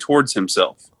TV towards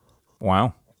himself.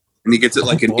 Wow. And he gets it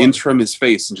like an boy. inch from his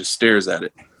face and just stares at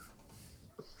it.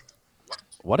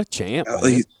 What a champ. man.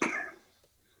 He-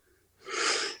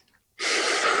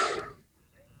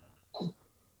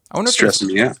 I wonder if Stressing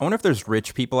me out. I wonder if there's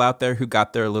rich people out there who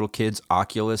got their little kids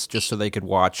Oculus just so they could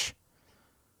watch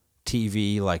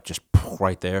TV like just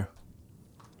right there.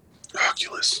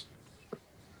 Oculus.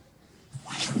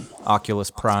 Oculus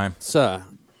Prime. It's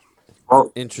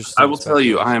Well, interesting. I will tell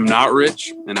you, I am not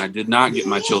rich, and I did not get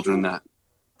my children that.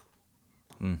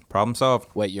 Problem solved.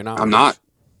 Wait, you're not. I'm not.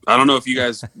 I don't know if you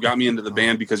guys got me into the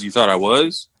band because you thought I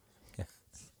was,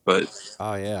 but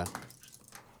Oh yeah.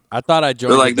 I thought I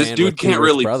joined. they're like, the this band dude with can't Two Rich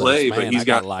really Brothers. play, Man, but I he's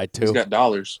got lied to. he's got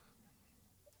dollars.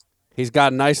 He's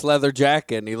got a nice leather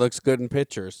jacket and he looks good in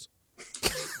pictures.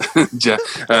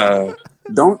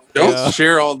 Don't Yeah.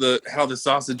 share all how the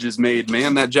sausage is made,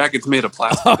 man. That jacket's made of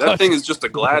plastic. That thing is just a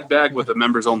Glad bag with a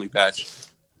members only patch.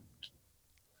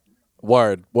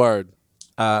 Word.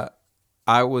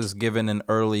 I was given an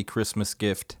early Christmas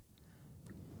gift,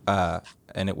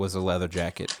 and it was a leather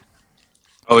jacket.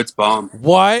 Oh, it's bomb.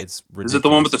 What? It's Is it the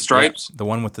one with the ridiculous. stripes? Yeah, the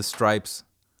one with the stripes.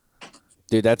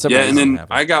 Dude, that's Yeah, amazing. and then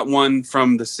Happy. I got one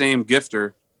from the same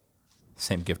gifter,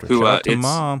 Same gift. Who, Shout out to it's-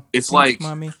 Mom. it's Thanks, like-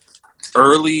 Mommy.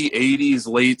 early 80s,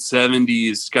 late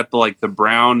 70s. Got the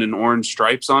brown and orange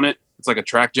stripes on it. It's like a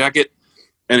track jacket,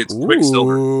 and it's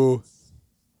Quicksilver. Ooh.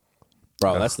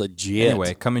 Bro, that's legit.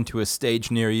 Anyway, coming to a stage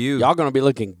near you. Y'all gonna be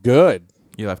looking good.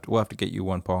 We'll have to get you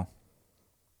one, Paul.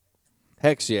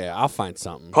 Heck yeah, I'll find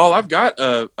something. Paul, I've got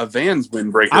a Vans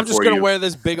windbreaker. I'm just gonna you. wear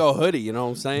this big old hoodie. You know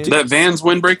what I'm saying? That Vans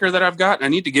windbreaker that I've got, I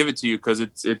need to give it to you because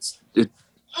it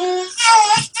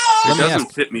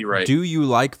doesn't fit me right. Do you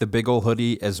like the big old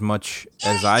hoodie as much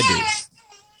as I do?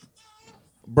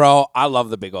 Bro, I love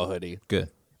the big old hoodie. Good.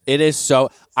 It is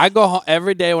so. I go home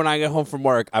every day when I get home from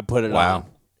work. I put it on.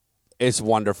 It's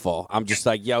wonderful. I'm just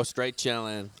like, yo, straight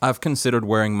chilling. I've considered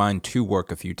wearing mine to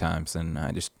work a few times, and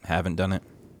I just haven't done it.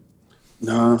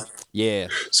 No. Yeah.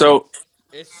 So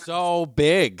it's so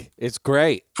big. It's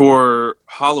great. For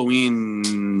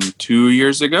Halloween 2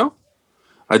 years ago,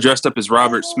 I dressed up as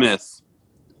Robert Smith.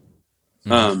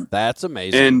 That's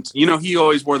amazing. And, you know, he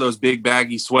always wore those big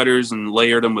baggy sweaters and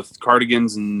layered them with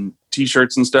cardigans and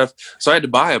T-shirts and stuff. So I had to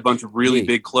buy a bunch of really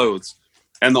big clothes.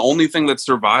 And the only thing that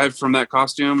survived from that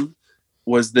costume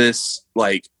was this,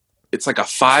 like, it's like a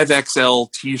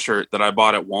 5XL T-shirt that I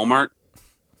bought at Walmart.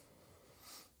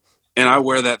 And I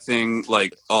wear that thing,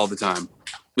 like, all the time.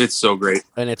 It's so great.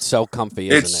 And it's so comfy,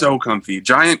 isn't it? It's so comfy.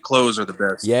 Giant clothes are the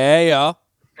best. Yeah.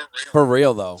 For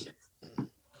real, though.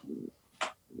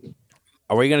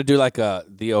 Are we gonna do like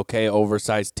the OK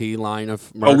oversized tee line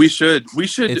of merch? Oh, we should. We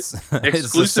should It's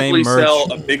exclusively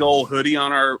sell a big old hoodie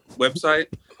on our website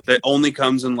that only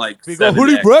comes in like big old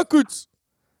hoodie records.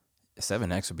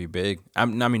 7X would be big. I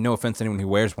mean, no offense to anyone who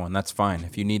wears one. That's fine.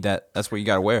 If you need that, that's what you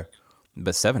got to wear.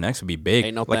 But 7X would be big.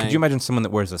 Ain't no like, thing. could you imagine someone that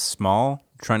wears a small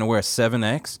trying to wear a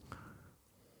 7X?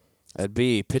 That'd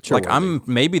be picture. Like, I'm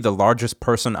maybe the largest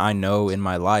person I know in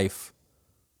my life.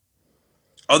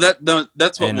 Oh, that's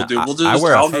what we'll do. We'll do I this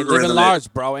wear a living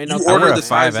large, bro. Ain't no you order wear a the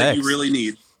size 5X. that you really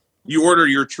need. You order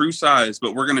your true size,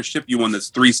 but we're gonna ship you one that's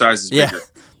 3 sizes bigger.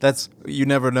 That's you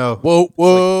never know.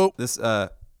 Whoa. Like this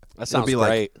that it'll sounds be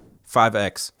great. like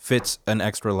 5X fits an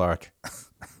extra large.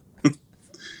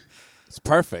 It's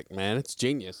perfect, man. It's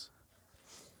genius.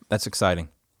 That's exciting.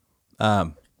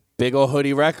 Big old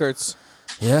hoodie records.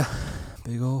 Yeah,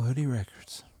 big old hoodie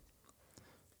records.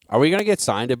 Are we gonna get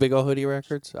signed to Big Old Hoodie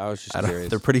Records? I was just curious.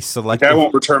 They're pretty selective. I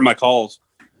won't return my calls.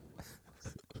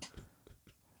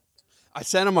 I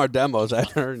sent them our demos. I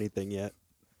haven't heard anything yet.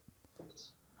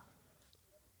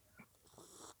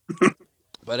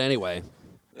 But anyway,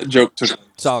 That joke took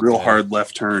a real good. hard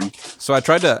left turn. So I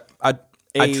tried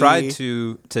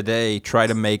to today try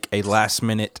to make a last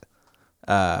minute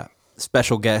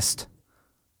special guest,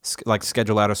 like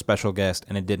schedule out a special guest,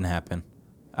 and it didn't happen.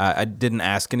 I didn't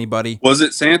ask anybody. Was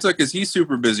it Santa? Because he's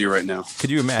super busy right now. Could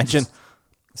you imagine?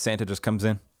 Santa just comes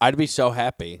in. I'd be so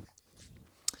happy.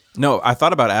 No, I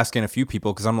thought about asking a few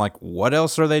people because I'm like, what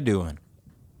else are they doing?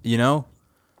 You know,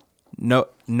 no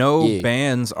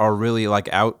bands are really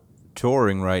like out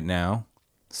touring right now.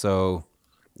 So,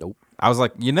 Nope. I was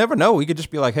like, you never know. We could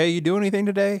just be like, hey, you do anything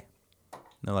today? And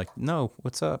they're like, no,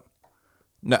 what's up?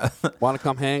 No. Want to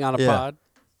come hang on a Yeah. pod?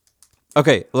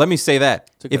 Okay, let me say that.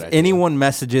 a good If idea. anyone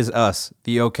messages us,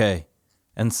 the OK,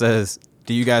 and says,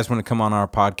 do you guys want to come on our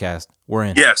podcast? We're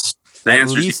in. Yes. The At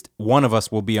answer is least one of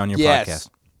us will be on your Yes. podcast.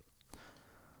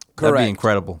 Correct. That'd be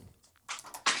incredible.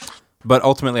 But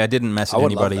ultimately, I didn't message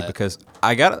would love anybody that. because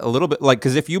I got a little bit like,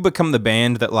 because if you become the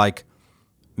band that like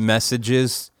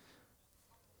messages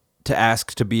to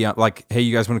ask to be on, like, hey,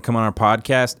 you guys want to come on our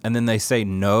podcast, and then they say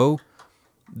no,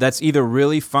 that's either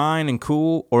really fine and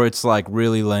cool or it's like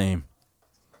really lame.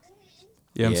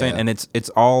 You know what I'm saying? Yeah.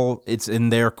 And it's in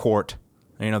their court.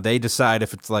 You know, they decide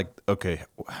if it's like, okay,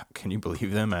 can you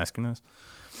believe them asking us?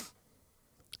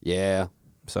 Yeah.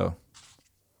 So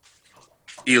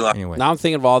Eli. anyway, Now I'm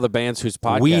thinking of all the bands whose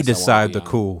podcasts I we wanna decide be the on,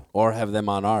 cool. or have them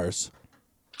on ours.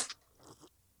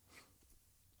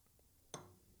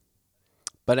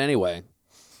 But anyway,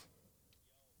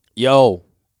 yo,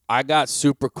 I got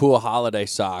super cool holiday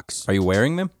socks. Are you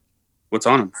wearing them? What's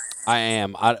on him? I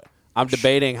am. I'm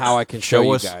debating how I can show Show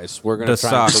you us guys. We're gonna the try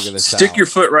and socks. figure this out. Stick your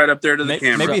foot right up there to the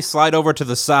camera. Maybe slide over to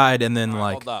the side and then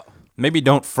like Hold up. maybe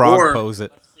don't frog Or- pose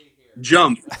it.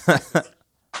 Jump. Hold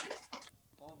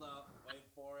up. Wait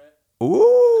for it.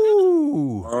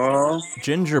 Ooh, Oh.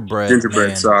 gingerbread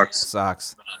man.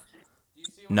 Socks.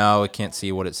 No, I can't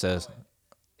see what it says.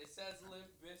 It says Limp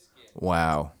Bizkit,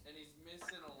 Wow. and he's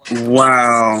missing a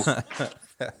Wow.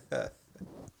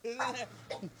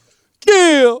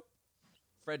 Yeah.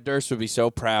 Fred Durst would be so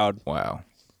proud. Wow.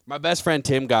 My best friend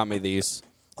Tim got me these.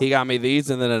 He got me these,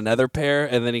 and then another pair,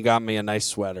 and then he got me a nice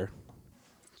sweater.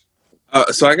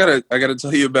 So I gotta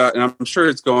tell you about, and I'm sure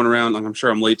it's going around. Like I'm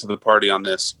sure I'm late to the party on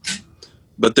this,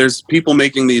 but there's people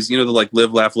making these, you know, the like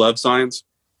live, laugh, love signs.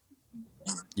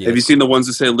 Yes. Have you seen the ones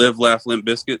that say live, laugh, Limp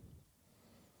Biscuit?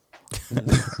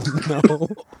 No.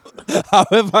 How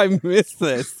have I missed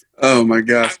this? Oh my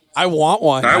gosh, I want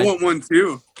one. I want one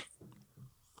too.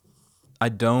 I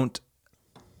don't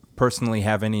personally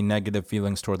have any negative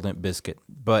feelings toward Limp Bizkit,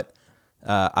 but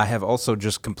I have also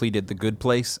just completed The Good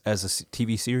Place as a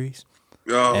TV series.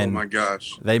 Oh And my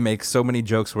gosh. They make so many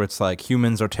jokes where it's like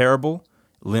humans are terrible,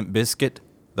 Limp Bizkit,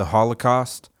 the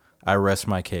Holocaust, I rest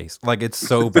my case. Like, it's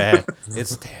so bad.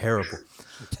 It's terrible.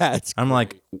 I'm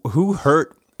like,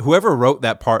 whoever wrote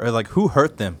that part, or like, who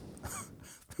hurt them?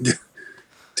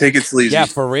 Take it sleazy. Yeah,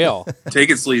 for real.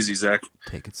 Take it sleazy, Zach.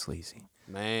 Take it sleazy.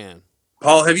 Man.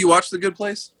 Paul, have you watched The Good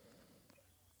Place?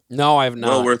 No, I have not.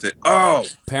 Well worth it. Oh.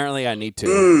 Apparently I need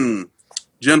to.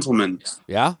 Gentlemen.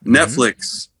 Yeah?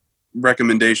 Netflix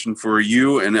recommendation for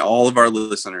you and all of our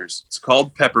listeners. It's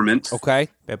called Peppermint. Okay.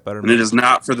 And it is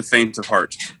not for the faint of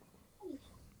heart.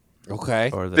 Okay.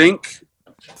 Or the Think,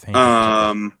 faint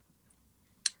of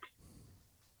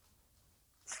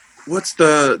what's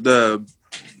the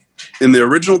in the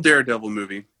original Daredevil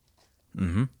movie?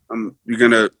 You're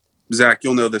gonna, Zach,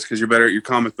 you'll know this because you're better at your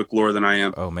comic book lore than I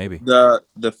am. Oh, maybe.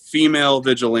 The female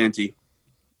vigilante.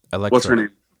 Elektra. What's her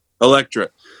name? Elektra.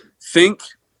 Think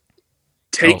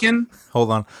Taken. Oh,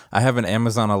 hold on. I have an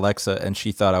Amazon Alexa, and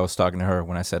she thought I was talking to her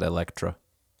when I said Elektra.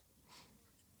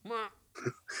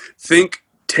 Think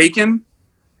Taken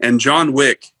and John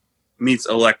Wick meets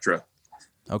Elektra.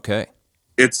 Okay.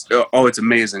 It's it's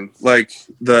amazing. Like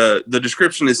the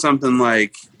description is something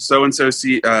like so and so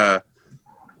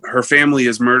her family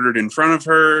is murdered in front of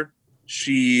her.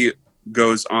 She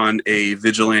goes on a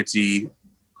vigilante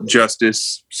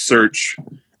justice search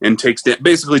and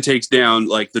basically takes down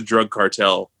like the drug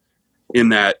cartel in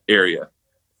that area.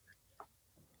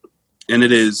 And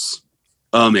it is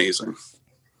amazing.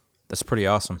 That's pretty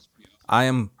awesome.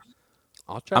 I'm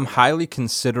highly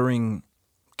considering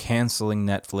canceling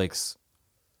Netflix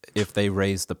if they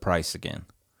raise the price again.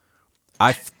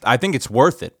 I think it's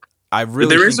worth it. I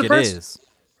really think it is.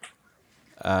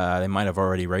 They might have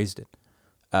already raised it.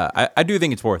 I do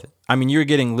think it's worth it. I mean, you're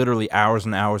getting literally hours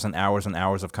and hours and hours and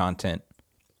hours of content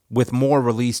with more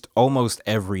released almost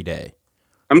every day.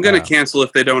 I'm going to cancel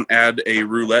if they don't add a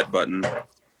roulette button.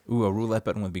 Ooh, a roulette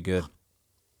button would be good.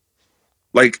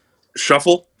 Like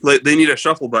shuffle. They need a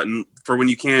shuffle button for when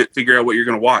you can't figure out what you're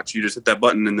going to watch. You just hit that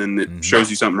button and then it shows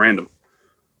you something random.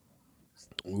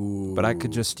 Ooh. But I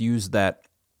could just use that.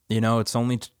 You know, it's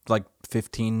only like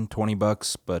 $15,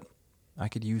 $20, but I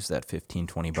could use that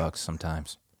 $15-$20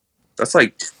 sometimes. That's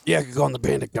like... Yeah, I could go on the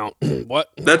band account.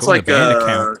 What? That's like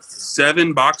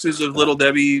 7 boxes of Little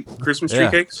Debbie Christmas tree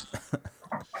cakes.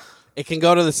 It can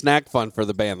go to the snack fund for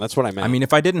the band. That's what I meant. I mean,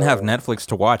 if I didn't have Netflix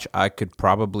to watch, I could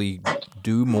probably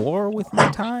do more with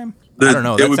my time. I don't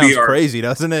know. That sounds crazy,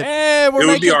 doesn't it? Hey, we're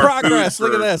making progress.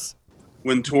 Look at this.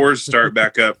 When tours start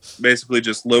back up, basically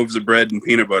just loaves of bread and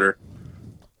peanut butter.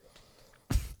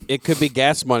 It could be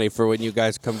gas money for when you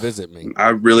guys come visit me. I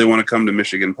really want to come to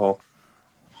Michigan, Paul.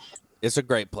 It's a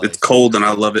great place. It's cold and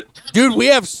I love it. Dude, we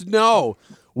have snow.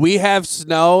 We have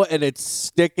snow and it's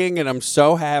sticking and I'm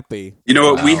so happy. You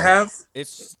know what we have?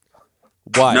 It's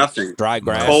what? Nothing. Dry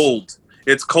grass. Cold.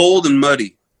 It's cold and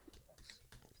muddy.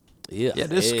 Yeah,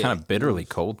 it is kind of bitterly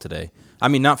cold today. I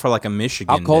mean, not for like a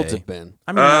Michigan How cold's day. it been?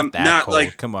 I mean, not that not cold.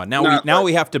 like- Come on. Now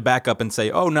we have to back up and say,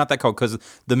 oh, not that cold, because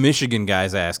the Michigan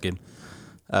guy's asking.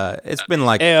 It's been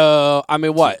like I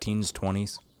mean, what? teens,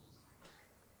 20s.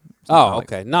 Oh,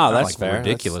 okay. No, that's like fair.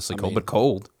 ridiculously That's, cold, but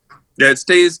cold. Yeah, it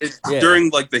stays during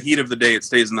like the heat of the day. It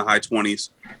stays in the high 20s.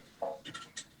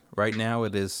 Right now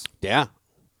it is. Yeah.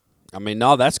 I mean,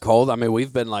 no, that's cold. I mean,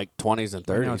 we've been like 20s and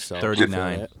 30s. Right now it's so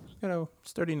 39. You know,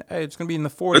 it's 39. Hey, it's gonna be in the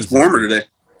 40s. It's warmer today.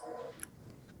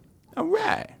 All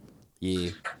right.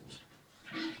 Yeah.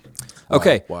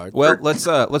 Okay. Wide. Well,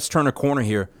 let's turn a corner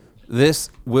here. This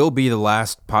will be the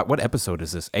last What episode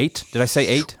is this? 8? Did I say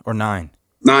 8 or 9?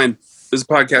 9. This is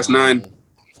podcast 9.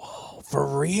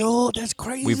 For real? That's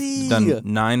crazy. We've done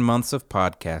 9 months of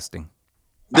podcasting.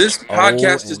 This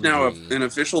podcast is now an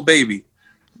official baby.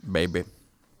 Baby.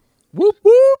 Whoop,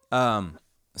 whoop.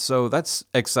 So that's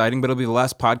exciting, but it'll be the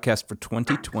last podcast for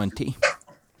 2020.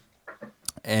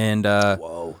 And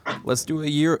let's do a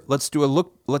year. Let's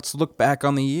look back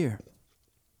on the year.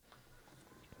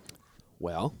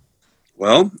 Well,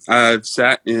 I've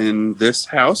sat in this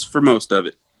house for most of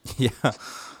it. Yeah,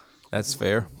 that's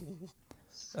fair.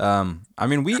 I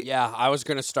mean, yeah, I was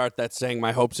gonna start that saying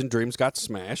my hopes and dreams got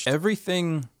smashed.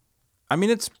 everything. I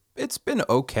mean, it's been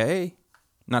okay.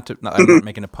 I'm not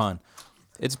making a pun.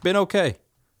 It's been okay.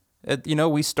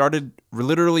 We started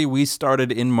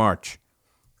in March,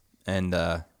 and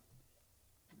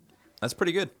that's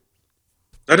pretty good.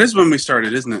 That is when we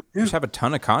started, isn't it? We Yeah. just have a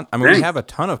ton of content. I mean, we have a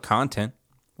ton of content.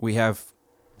 We have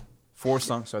 4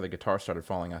 songs. Sorry, the guitar started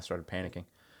falling. I started panicking.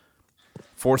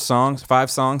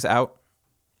 5 songs out.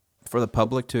 for the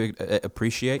public to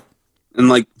appreciate. And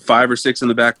like 5 or 6 in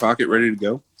the back pocket, ready to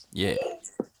go. Yeah.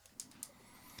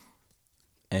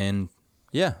 And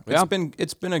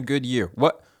it's been a good year.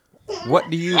 What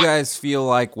do you guys feel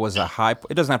like was a high?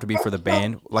 It doesn't have to be for the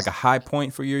band, like a high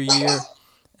point for your year,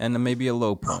 and then maybe a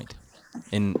low point,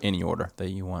 in any order that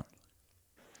you want.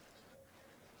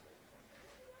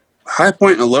 High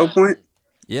point and a low point.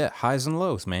 Yeah, highs and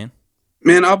lows, man.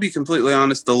 Man, I'll be completely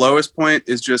honest. The lowest point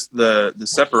is just the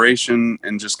separation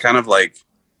and just kind of like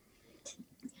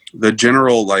the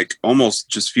general, like almost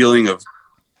just feeling of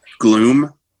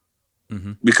gloom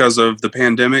because of the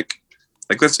pandemic.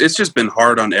 Like it's just been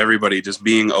hard on everybody, just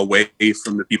being away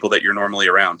from the people that you're normally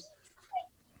around.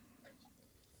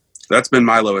 That's been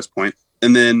my lowest point.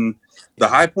 And then the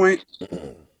high point,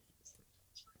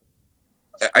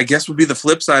 I guess, would be the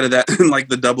flip side of that, and like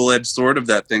the double-edged sword of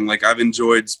that thing. Like I've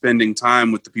enjoyed spending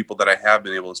time with the people that I have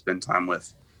been able to spend time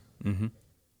with. Mm-hmm.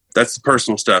 That's the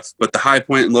personal stuff. But the high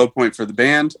point and low point for the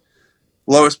band,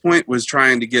 lowest point was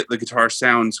trying to get the guitar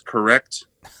sounds correct,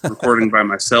 recording by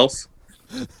myself.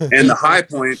 And the high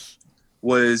point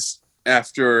was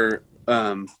after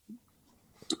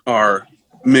our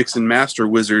mix and master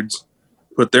wizards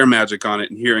put their magic on it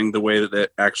and hearing the way that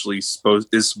it actually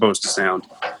is supposed to sound.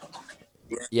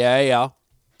 Yeah.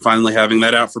 Finally having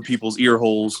that out for people's ear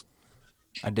holes.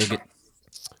 I dig it.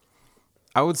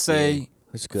 I would say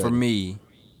for me,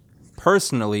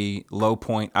 personally, low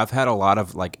point, I've had a lot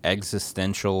of like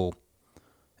existential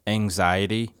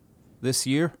anxiety this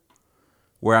year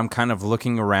where I'm kind of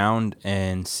looking around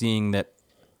and seeing that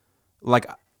like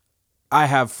I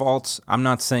have faults. I'm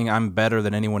not saying I'm better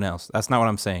than anyone else. That's not what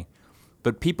I'm saying.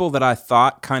 But people that I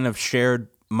thought kind of shared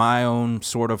my own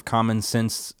sort of common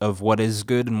sense of what is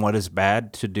good and what is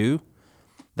bad to do,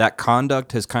 that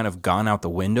conduct has kind of gone out the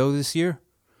window this year,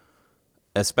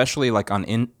 especially like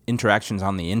on interactions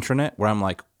on the intranet where I'm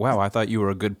like, wow, I thought you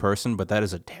were a good person, but that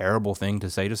is a terrible thing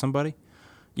to say to somebody.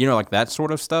 You know, like that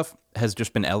sort of stuff has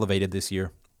just been elevated this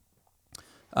year.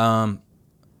 So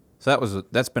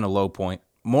that's been a low point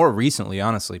more recently,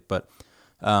 honestly, but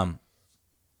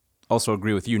also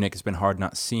agree with you, Nick. It's been hard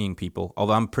not seeing people,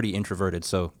 although I'm pretty introverted,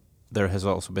 so there has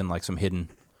also been like some hidden.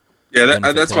 Yeah,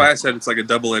 that's why I said it's like a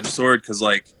double-edged sword, because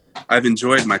like I've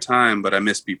enjoyed my time, but I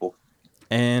miss people.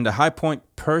 And a high point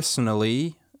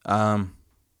personally, I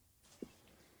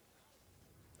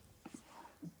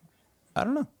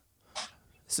don't know.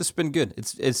 It's just been good.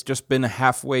 It's just been a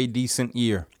halfway decent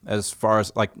year as far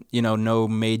as like, you know, no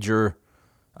major.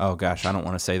 Oh gosh, I don't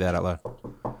want to say that out loud.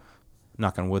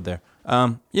 Knock on wood there.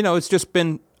 You know, it's just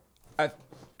been, I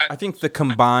think the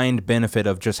combined benefit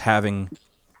of just having,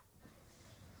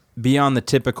 beyond the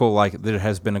typical, like, there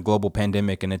has been a global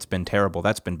pandemic and it's been terrible.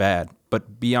 That's been bad.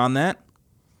 But beyond that,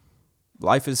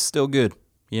 life is still good,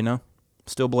 you know?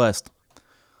 Still blessed.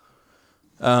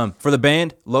 For the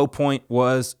band, low point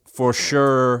was, for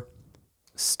sure,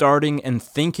 starting and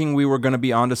thinking we were going to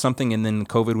be onto something and then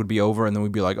COVID would be over and then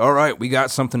we'd be like, all right, we got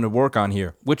something to work on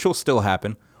here, which will still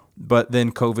happen. But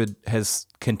then COVID has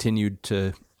continued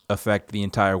to affect the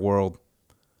entire world,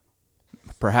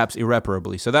 perhaps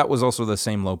irreparably. So that was also the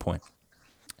same low point.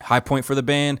 High point for the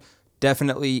band,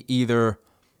 definitely either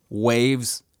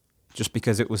Waves, just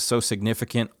because it was so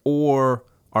significant, or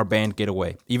our band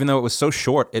Getaway. Even though it was so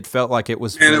short, it felt like it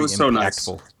was really so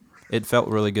impactful. Nice. It felt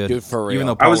really good. Dude, for real. Even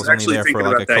though Paul was only there for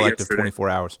like a collective 24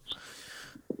 hours.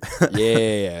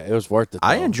 Yeah, it was worth it,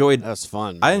 though. That was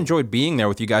fun, man. I enjoyed being there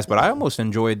with you guys, but I almost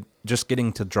enjoyed just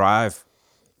getting to drive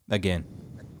again.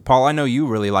 Paul, I know you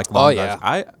really like long drives.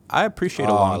 I appreciate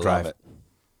a long drive. It.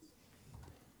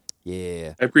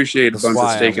 Yeah. I appreciate a bunch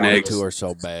of steak and eggs. Two are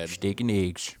so bad. Steak and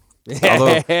eggs.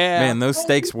 Although, man, those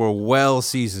steaks were well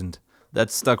seasoned.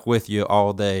 That stuck with you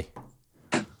all day.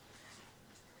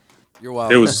 You're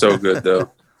welcome. It was so good,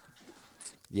 though.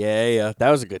 Yeah, that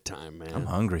was a good time, man. I'm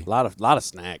hungry. A lot of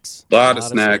snacks. A lot of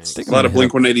snacks. A lot of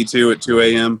Blink-182 at 2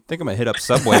 a.m. I think I'm going to hit up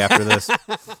Subway after this.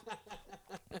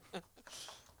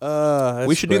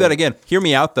 We should do that again. Hear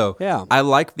me out, though. Yeah. I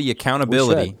like the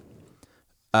accountability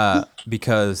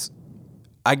because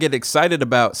I get excited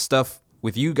about stuff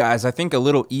with you guys. I think a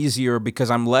little easier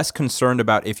because I'm less concerned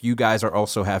about if you guys are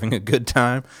also having a good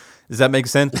time. Does that make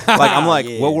sense? Like, I'm like,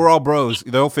 well, we're all bros.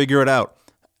 They'll figure it out.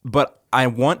 But I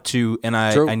want to, and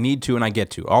I need to, and I get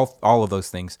to. All of those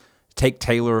things. Take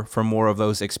Taylor for more of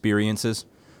those experiences.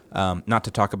 Not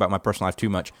to talk about my personal life too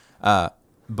much.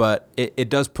 But it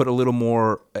does put a little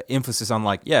more emphasis on,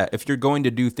 like, yeah, if you're going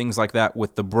to do things like that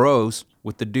with the bros,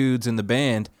 with the dudes in the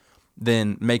band,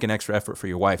 then make an extra effort for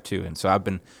your wife too. And so I've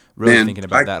been really thinking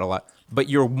about that a lot. but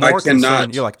you're more I cannot.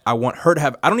 concerned. You're like, I want her to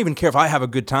have. I don't even care if I have a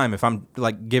good time. If I'm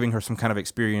like giving her some kind of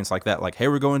experience like that, like, hey,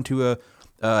 we're going to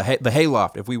the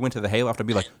hayloft. If we went to the hayloft, I'd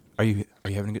be like, are you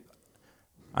having a good?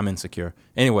 I'm insecure.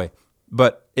 Anyway,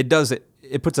 but it does it.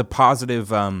 It puts a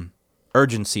positive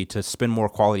urgency to spend more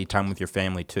quality time with your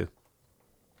family too.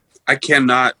 I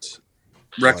cannot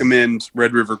recommend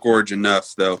Red River Gorge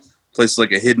enough, though. Place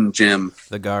like a hidden gem.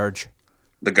 The Garge.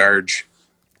 The Garge.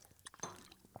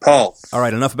 Paul. All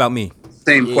right, enough about me.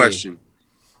 Same question.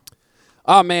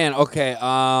 Oh man, okay.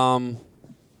 I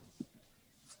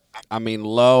mean,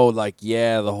 low, like,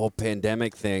 yeah, the whole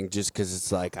pandemic thing, just because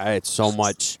it's like I had so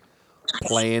much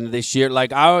playing this year.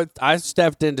 Like, I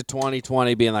stepped into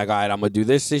 2020 being like, all right, I'm going to do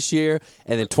this year,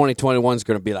 and then 2021 is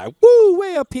going to be like, woo,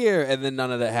 way up here, and then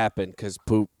none of that happened because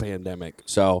poop pandemic.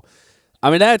 So, I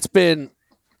mean, that's been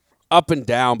up and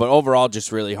down, but overall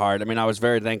just really hard. I mean, I was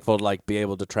very thankful to, like, be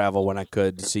able to travel when I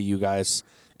could to see you guys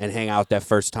and hang out that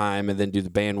first time and then do the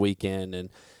band weekend and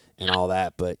all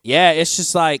that. But, yeah, it's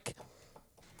just like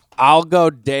I'll go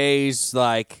days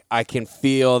like I can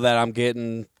feel that I'm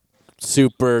getting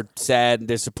super sad and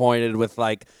disappointed with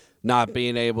like not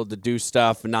being able to do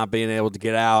stuff and not being able to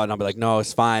get out, and I'll be like, no,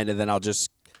 it's fine, and then I'll just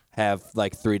have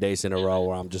like 3 days in a row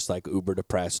where I'm just like uber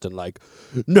depressed and like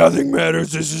nothing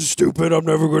matters, this is stupid, I'm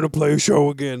never going to play a show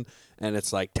again, and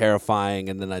it's like terrifying,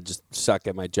 and then I just suck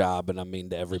at my job and I'm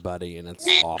mean to everybody and it's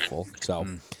awful. So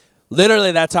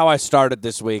literally that's how I started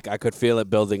this week. I could feel it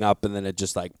building up and then it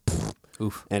just like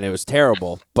oof, and it was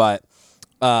terrible. But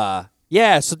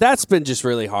yeah, so that's been just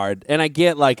really hard. And I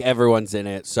get, like, everyone's in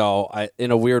it. So, in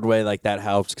a weird way, like, that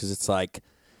helps because it's, like,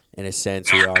 in a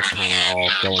sense, we are kind of all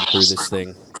going through this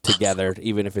thing together,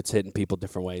 even if it's hitting people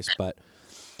different ways. But,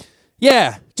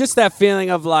 yeah, just that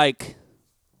feeling of, like,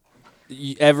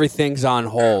 everything's on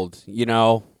hold, you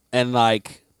know? And,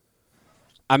 like,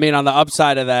 I mean, on the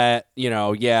upside of that, you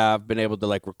know, yeah, I've been able to,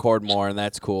 like, record more, and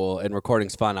that's cool. And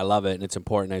recording's fun. I love it, and it's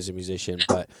important as a musician.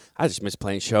 But I just miss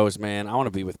playing shows, man. I want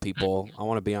to be with people. I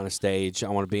want to be on a stage. I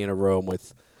want to be in a room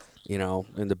with, you know,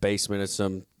 in the basement of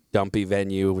some dumpy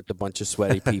venue with a bunch of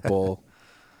sweaty people.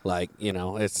 Like, you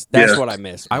know, that's what I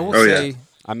miss, man. I will say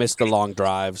I miss the long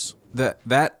drives.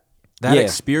 That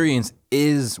experience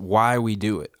is why we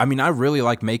do it. I mean, I really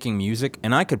like making music,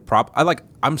 and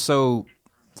I'm so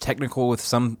technical with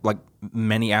some, like,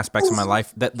 many aspects of my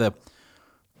life that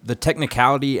the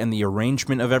technicality and the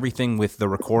arrangement of everything with the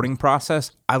recording process,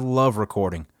 I love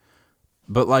recording.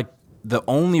 But, like, the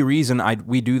only reason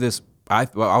we do this,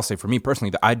 I'll say for me personally,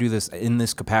 that I do this in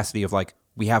this capacity of, like,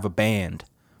 we have a band.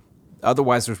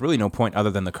 Otherwise, there's really no point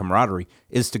other than the camaraderie,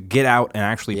 is to get out and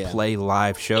actually play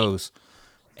live shows.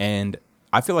 And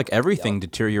I feel like everything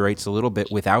deteriorates a little bit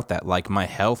without that. Like, my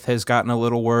health has gotten a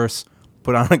little worse.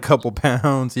 Put on a couple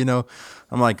pounds, you know.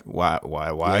 I'm like, why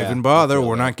even bother?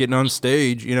 We're not getting on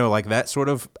stage, you know, like that sort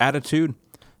of attitude.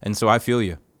 And so I feel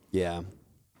you. Yeah.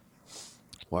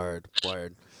 Word.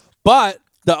 But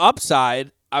the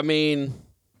upside, I mean,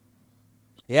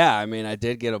 I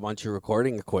did get a bunch of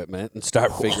recording equipment and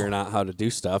start figuring out how to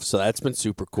do stuff. So that's been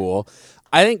super cool.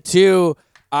 I think, too,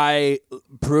 I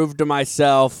proved to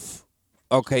myself,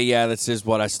 okay, yeah, this is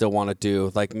what I still want to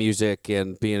do, like music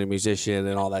and being a musician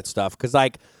and all that stuff. Because,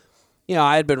 like, you know,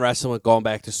 I had been wrestling with going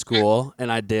back to school,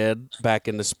 and I did back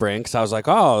in the spring. Because I was like,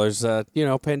 oh, there's a, you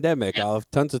know, pandemic. I'll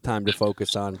have tons of time to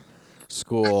focus on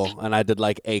school. And I did,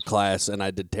 like, A class, and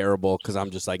I did terrible because I'm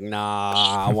just like,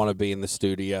 nah, I want to be in the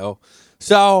studio.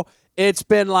 So it's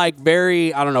been, like,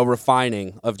 very, I don't know,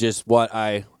 refining of just what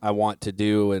I want to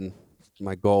do and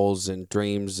my goals and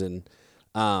dreams and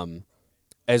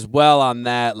as well on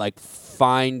that, like,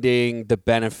 finding the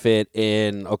benefit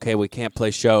in, okay, we can't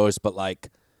play shows, but, like,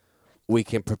 we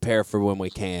can prepare for when we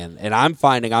can. And I'm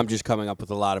finding I'm just coming up with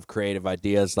a lot of creative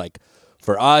ideas, like,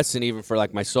 for us and even for,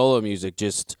 like, my solo music,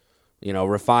 just, you know,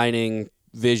 refining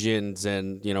visions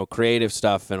and, you know, creative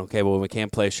stuff. And, okay, well, when we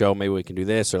can't play a show, maybe we can do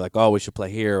this. Or, like, oh, we should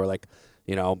play here. Or, like,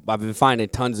 you know, I've been finding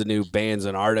tons of new bands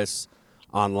and artists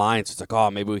online. So it's like, oh,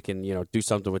 maybe we can, you know, do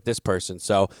something with this person.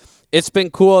 So it's been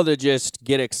cool to just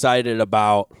get excited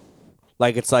about,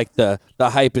 like, it's like the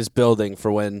hype is building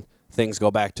for when things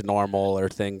go back to normal or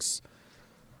things,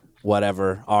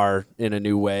 whatever, are in a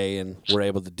new way and we're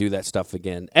able to do that stuff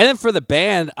again. And then for the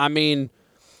band, I mean,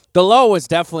 the low was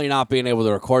definitely not being able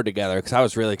to record together because I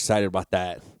was really excited about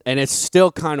that. And it's still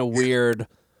kind of weird,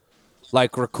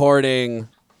 like, recording,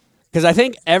 because I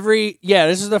think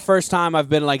this is the first time I've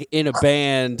been, like, in a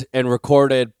band and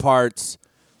recorded parts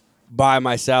by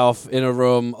myself in a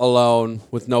room alone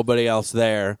with nobody else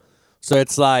there. So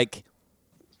it's like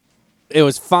it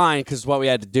was fine because what we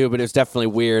had to do, but it was definitely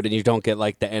weird, and you don't get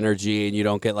like the energy, and you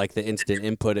don't get like the instant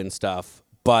input and stuff.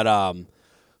 But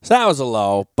so that was a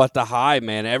low. But the high,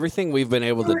 man, everything we've been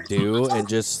able to do, and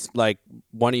just like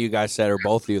one of you guys said, or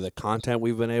both of you, the content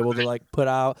we've been able to like put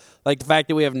out, like the fact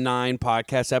that we have 9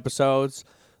 podcast episodes,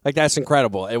 like that's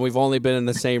incredible. And we've only been in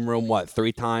the same room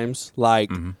 3 times, like.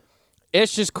 Mm-hmm.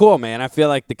 It's just cool, man. I feel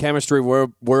like the chemistry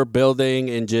we're building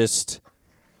and just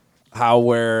how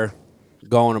we're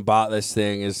going about this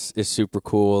thing is super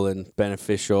cool and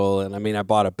beneficial. And I mean, I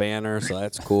bought a banner, so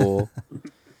that's cool.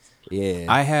 Yeah.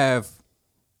 I have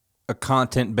a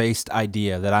content-based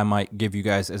idea that I might give you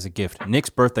guys as a gift. Nick's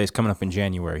birthday is coming up in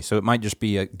January, so it might just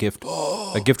be a gift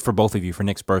for both of you for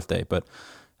Nick's birthday. But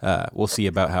we'll see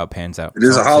about how it pans out. It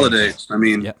is a holiday. I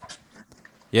mean. Yep.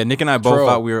 Yeah, Nick and I both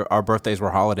thought our birthdays were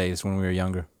holidays when we were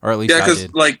younger, or at least I did. Yeah,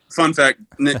 because, like, fun fact,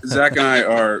 Zach and I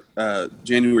are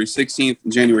January 16th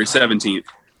and January 17th.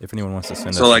 If anyone wants to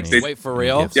send us any wait, for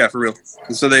real? Yeah, for real.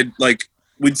 And so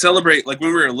we'd celebrate, like,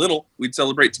 when we were little, we'd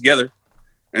celebrate together.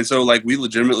 And so, like, we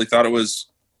legitimately thought it was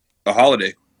a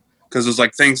holiday because it was,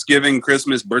 like, Thanksgiving,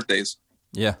 Christmas, birthdays.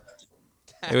 Yeah.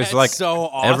 It was, like, so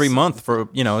awesome. Every month for,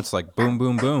 it's like boom,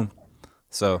 boom, boom.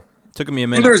 So... Took me a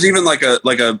minute. There was even like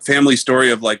a family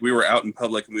story of like we were out in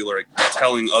public and we were like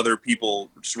telling other people,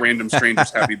 just random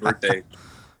strangers, happy birthday.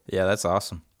 Yeah, that's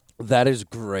awesome. That is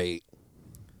great.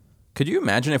 Could you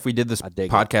imagine if we did this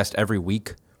podcast every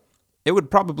week? It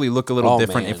would probably look a little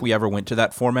different if we ever went to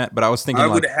that format. But I was thinking, I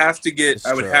would have to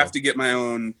get my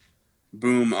own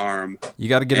boom arm. You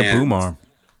got to get a boom arm.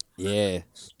 Yeah,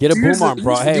 get a boom arm,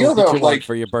 bro. Hey, what did you like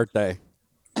for your birthday?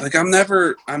 Like I'm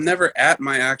never at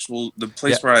my the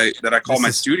place where I call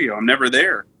my studio. I'm never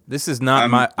there. This is not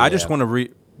I just want to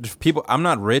people. I'm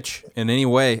not rich in any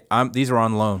way. These are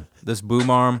on loan. This boom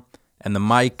arm and the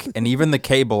mic and even the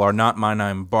cable are not mine.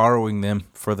 I'm borrowing them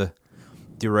for the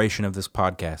duration of this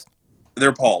podcast.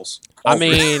 They're Paul's. I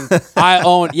mean, I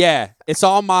own. Yeah, it's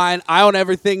all mine. I own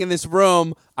everything in this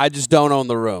room. I just don't own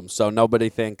the room, so nobody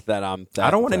think that I'm. I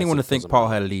don't want anyone to think Paul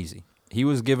had it easy. He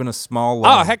was given a small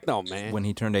loan. Oh, heck no, man. When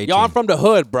he turned 18. Yo, I'm from the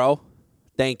hood, bro.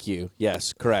 Thank you.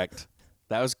 Yes, correct.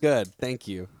 That was good. Thank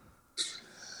you.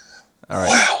 All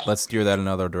right. Let's steer that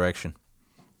another direction.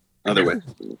 Other way.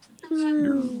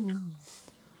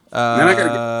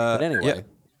 But anyway. Yeah.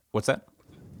 What's that?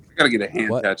 I got to get a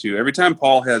hand tattoo. Every time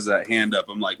Paul has that hand up,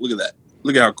 I'm like, look at that.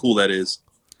 Look at how cool that is.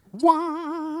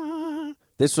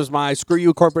 This was my screw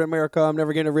you, corporate America. I'm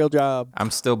never getting a real job.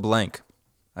 I'm still blank.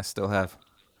 I still have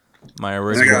my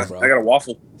original. I got a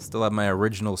waffle. Still have my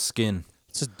original skin.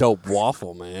 It's a dope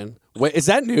waffle, man. Wait, is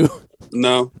that new?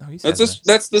 No,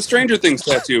 that's the Stranger Things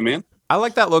tattoo, man. I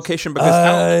like that location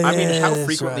because how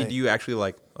frequently do you actually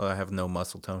like? Oh, I have no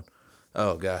muscle tone.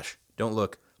 Oh gosh, don't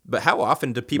look. But how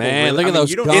often do people? Man, look at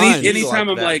those guns. Anytime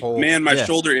I'm like, my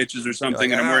shoulder itches or something,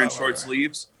 like, and I'm wearing short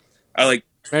sleeves, I like.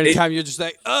 Anytime you're just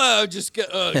like, no,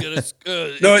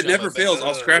 it never fails.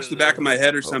 I'll scratch the back of my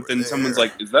head or something, and someone's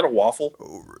like, "Is that a waffle?"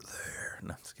 Over there.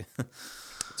 No,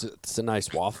 it's a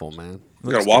nice waffle, man.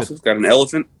 Got a waffle. Got an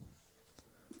elephant.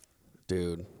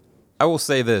 Dude, I will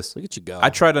say this. Look at you go.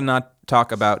 I try to not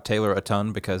talk about Taylor a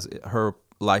ton because her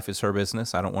life is her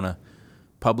business. I don't want to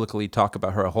publicly talk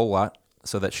about her a whole lot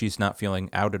so that she's not feeling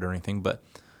outed or anything. But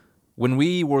when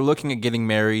we were looking at getting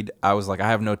married, I was like, I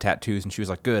have no tattoos. And she was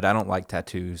like, good, I don't like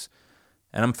tattoos.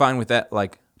 And I'm fine with that.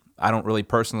 Like, I don't really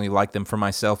personally like them for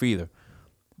myself either.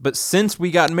 But since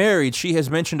we got married, she has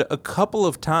mentioned a couple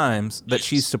of times that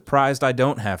she's surprised I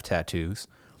don't have tattoos.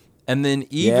 And then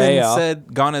even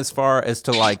gone as far as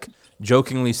to like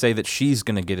jokingly say that she's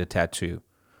going to get a tattoo.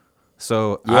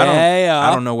 So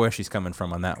I don't know where she's coming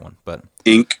from on that one, but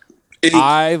ink.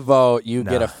 I vote you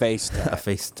get a face tat. A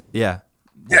face, yeah.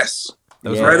 Yes.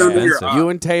 That was right under your eye. You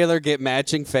and Taylor get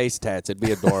matching face tats. It'd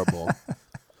be adorable.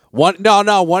 One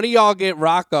of y'all get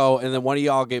Rocco, and then one of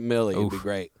y'all get Millie. It'd be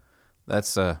great.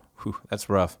 That's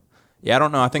rough. Yeah, I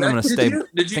don't know. I think I'm gonna stay.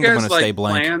 Did you guys like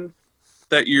plan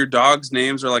that your dog's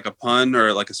names are like a pun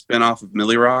or like a spinoff of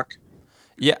Millie Rock?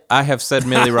 Yeah, I have said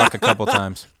Millie Rock a couple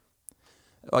times.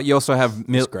 You also have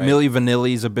Millie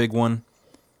Vanilli's a big one.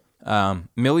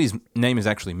 Millie's name is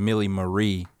actually Millie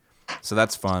Marie, so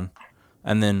that's fun.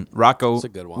 And then Rocco, that's a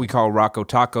good one. We call Rocco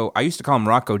Taco. I used to call him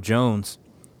Rocco Jones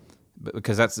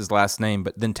because that's his last name,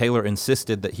 but then Taylor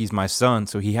insisted that he's my son,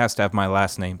 so he has to have my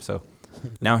last name. So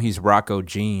now he's Rocco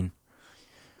Jean.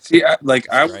 See,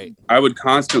 I would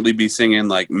constantly be singing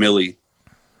like Millie,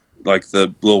 like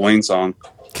the Lil Wayne song.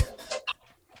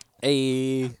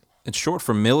 Hey, it's short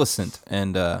for Millicent,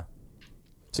 and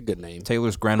it's a good name.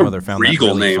 Taylor's grandmother found that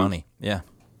really funny. Yeah.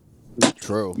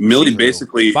 True. Millie True.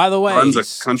 basically By the way, runs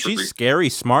a country. She's scary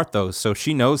smart though, so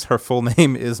she knows her full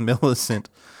name is Millicent.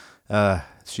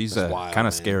 She's wild, kind man.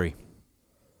 of scary.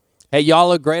 Hey, y'all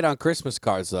look great on Christmas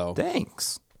cards, though.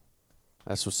 Thanks.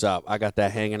 That's what's up. I got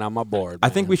that hanging on my board. I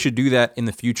think we should do that in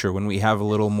the future when we have a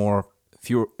little more,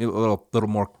 fewer, little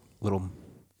more.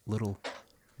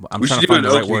 I'm We trying should to do find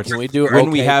an the right OK words. Can we do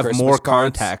when we OK have Christmas more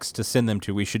cards? contacts to send them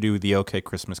to, we should do the OK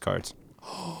Christmas cards.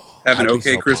 Have an I'd be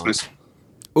okay so Christmas.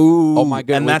 Ooh, Oh my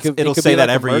god! And that's it it'll could say be that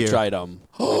like every a merch year. item.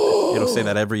 It'll say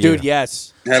that every year. Dude,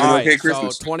 yes. Have an All okay right,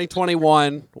 Christmas. So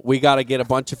 2021, we got to get a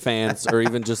bunch of fans, or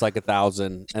even just like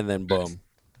 1,000, and then boom.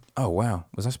 Oh wow,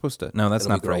 was I supposed to? No, that's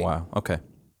It'll not be for a great. while. Okay.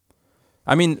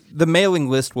 I mean, the mailing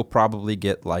list will probably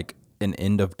get like an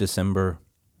end of December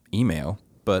email,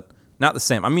 but not the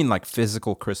same. I mean, like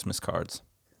physical Christmas cards.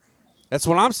 That's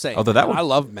what I'm saying. Although that man. would- I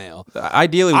love mail.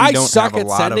 Ideally, we I don't suck have a at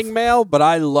lot sending of. mail, but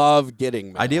I love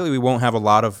getting mail. Ideally, we won't have a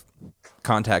lot of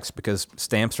contacts because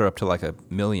stamps are up to like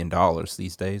 $1 million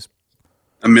these days.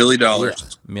 $1 million.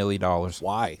 $1 million.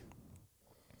 Why?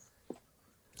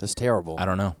 That's terrible. I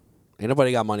don't know. Ain't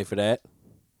nobody got money for that.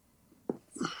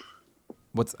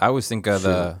 I always think of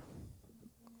the.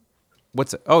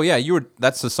 What's it? Oh yeah,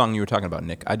 that's the song you were talking about,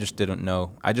 Nick. I just didn't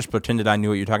know. I just pretended I knew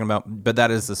what you were talking about, but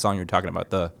that is the song you're talking about,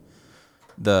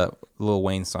 the Lil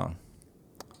Wayne song,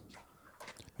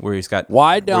 where he's got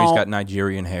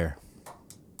Nigerian hair.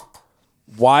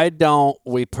 Why don't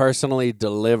we personally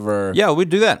deliver Yeah, we'd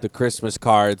do that. the Christmas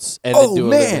cards and Oh, then do a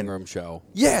man. living room show?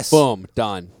 Yes. Boom,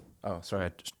 done. Oh, sorry,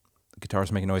 the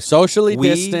guitar's making noise. Socially We-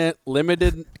 distant,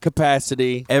 limited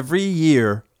capacity. Every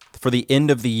year, for the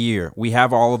end of the year, we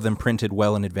have all of them printed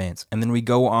well in advance, and then we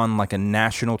go on like a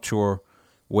national tour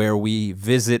where we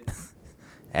visit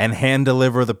and hand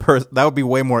deliver the person. That would be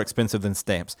way more expensive than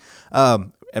stamps.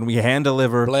 And we hand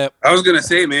deliver. Blip. I was gonna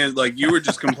say, man, like you were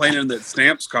just complaining that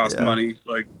stamps cost money.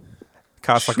 Like,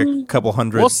 Costs like a couple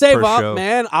hundred. We'll save per up, show.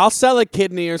 man. I'll sell a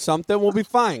kidney or something. We'll be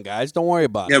fine, guys. Don't worry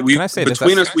about yeah, it. we Can I say this?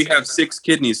 between That's- us we have 6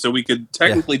 kidneys, so we could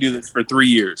technically do this for 3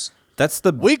 years. That's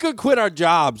the We could quit our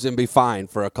jobs and be fine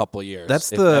for a couple years.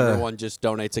 That's if the- everyone just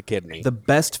donates a kidney. the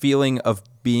best feeling of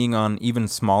being on even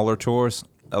smaller tours.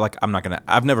 Like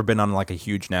I've never been on like a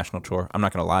huge national tour. I'm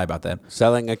not gonna lie about that.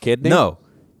 Selling a kidney? No,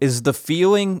 is the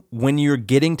feeling when you're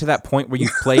getting to that point where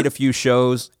you've played a few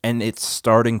shows and it's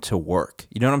starting to work.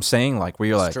 You know what I'm saying? Like where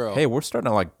you're That's like, true. hey, we're starting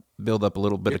to like build up a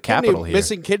little bit Your of capital kidney- here.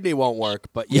 Missing kidney won't work,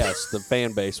 but yes, the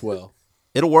fan base will.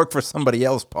 It'll work for somebody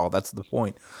else, Paul. That's the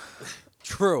point.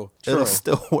 True. It'll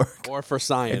still work. Or for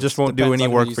science. It just won't do Depends any on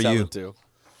who work for sell you. it to.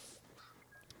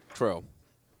 True.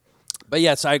 But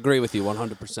yes, I agree with you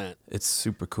 100%. It's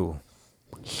super cool.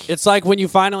 It's like when you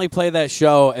finally play that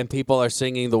show and people are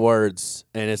singing the words,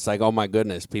 and it's like, oh my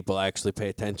goodness, people actually pay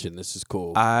attention. This is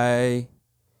cool. I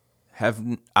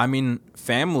mean,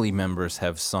 family members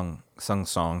have sung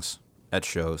songs at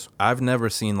shows. I've never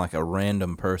seen like a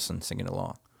random person singing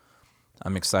along.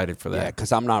 I'm excited for yeah, that.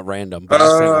 because I'm not random, but I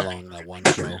sang along that one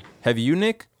show. Have you,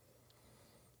 Nick?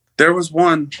 There was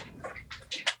one.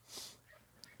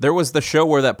 There was the show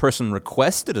where that person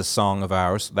requested a song of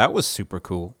ours. That was super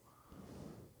cool.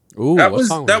 Ooh, That what was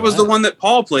song that was the one that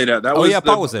Paul played at. That Oh, was yeah, the,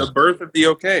 Paul was the there. birth of the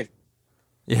OK.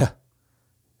 Yeah.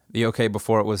 The OK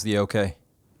before it was the OK.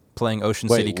 Playing Ocean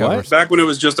Wait, City what? covers. Back when it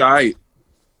was just I.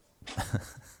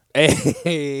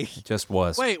 Hey. It just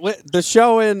was. Wait, the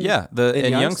show in Yeah,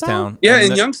 in Youngstown. Yeah, and in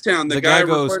the- Youngstown, the guy guy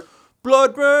goes, recorded-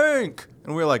 Blood Bank!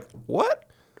 And we were like, what?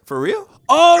 For real?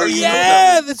 Oh you know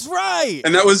yeah, that that's right.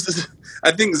 and that was,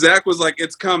 I think Zach was like,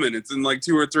 "It's coming. It's in like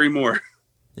 2 or 3 more."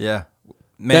 Yeah.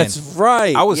 Man. That's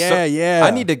right. I was yeah.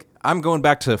 I'm going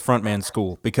back to frontman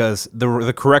school because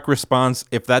the correct response,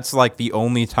 if that's like the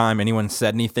only time anyone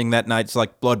said anything that night, it's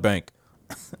like Blood Bank.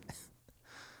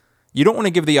 You don't want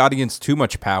to give the audience too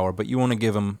much power, but you want to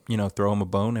give them, throw them a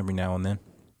bone every now and then.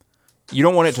 You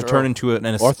don't want it to turn into an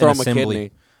or throw an them a assembly,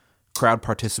 kidney. crowd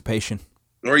participation.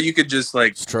 Or you could just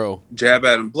like It's true. jab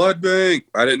at him, "Blood Bank."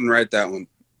 I didn't write that one.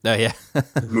 Oh yeah.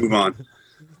 Move on.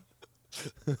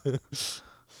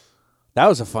 That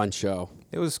was a fun show.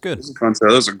 It was good. It was a fun show.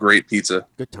 That was a great pizza.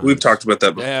 Good times. We've talked about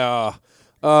that before. Yeah.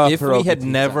 If we pierogi had pizza.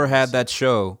 never had that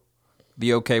show,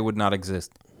 the OK would not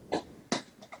exist.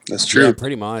 That's true. Yeah,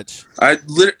 pretty much.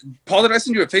 Paul, did I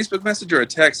send you a Facebook message or a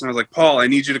text? And I was like, "Paul, I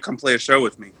need you to come play a show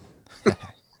with me."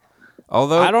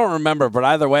 Although I don't remember, but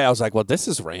either way, I was like, well, this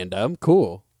is random.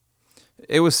 Cool.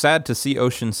 it was sad to see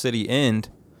Ocean City end,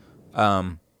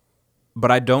 but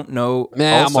I don't know.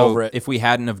 Nah, also, I'm over it. If we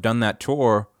hadn't have done that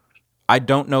tour, I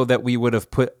don't know that we would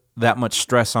have put that much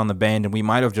stress on the band, and we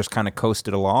might have just kind of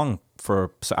coasted along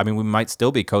we might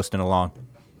still be coasting along.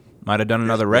 Might have done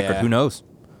another record. Yeah. Who knows?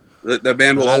 That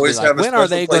band will I'd be always like, have a when are special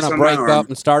they place going to on my break arm. up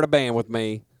and start a band with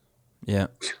me? Yeah.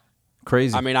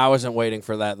 Crazy. I mean, I wasn't waiting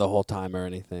for that the whole time or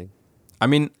anything. I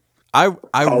mean, I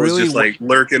Paul was really just like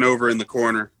lurking over in the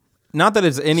corner. not that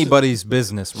it's anybody's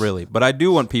business really, but I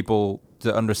do want people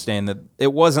to understand that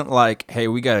it wasn't like, hey,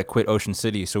 we got to quit Ocean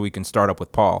City so we can start up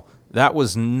with Paul. That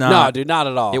was not. No, dude, not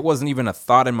at all. It wasn't even a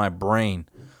thought in my brain.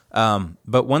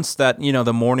 But once that,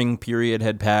 the mourning period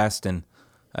had passed and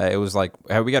it was like,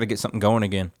 hey, we got to get something going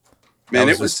again. Man,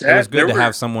 That it was just- sad. It was good to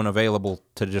have someone available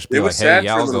to just be It like, was hey, sad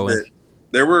yeah, for a I'll little go in. bit.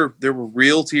 There were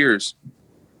real tears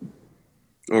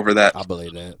over that. I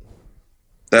believe that.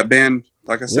 That band,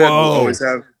 like I said, will Whoa. always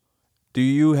have. Do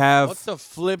you have? What the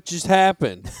flip just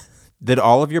happened? Did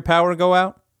all of your power go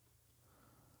out?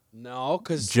 No,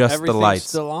 because Just the everything's lights.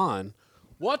 still on.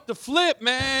 What the flip,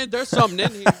 man? There's something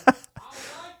in here.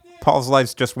 Paul's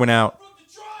lights just went out.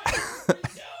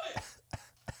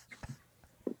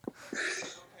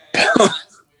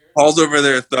 Paul's over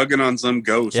there thugging on some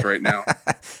ghost right now.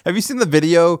 Have you seen the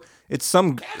video? It's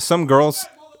some girls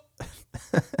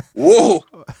Whoa!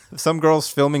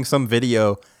 filming some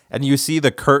video, and you see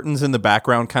the curtains in the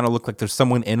background kind of look like there's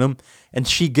someone in them, and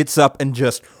she gets up and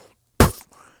just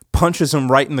punches him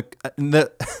right in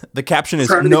the caption is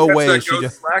Trying to no catch way that she ghost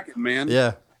just slacking, man.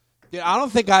 yeah. Dude, I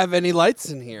don't think I have any lights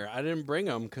in here. I didn't bring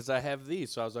them because I have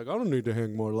these. So I was like, I don't need to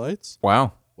hang more lights.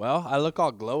 Wow. Well, I look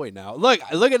all glowy now. Look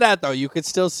at that though. You could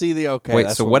still see the okay. Wait,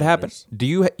 that's so what happened? matters. Do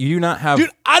you do not have Dude,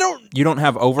 I don't you don't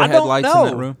have overhead don't lights in know.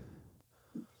 that room?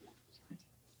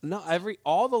 No,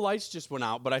 all the lights just went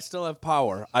out, but I still have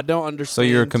power. I don't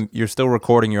understand. So you're still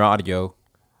recording your audio.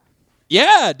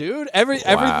 Yeah, dude.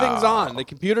 Everything's on. The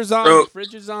computer's on, Bro. the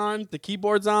fridge is on, the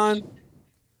keyboard's on.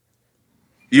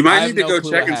 You I might have need to no go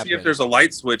clue check what and see if happened. there's a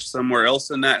light switch somewhere else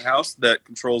in that house that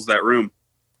controls that room.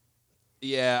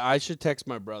 Yeah, I should text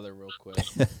my brother real quick.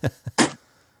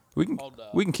 We can Hold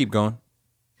up. we can keep going.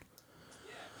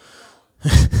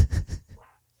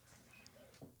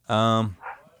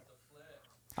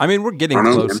 I mean, we're getting I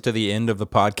don't know, close man. to the end of the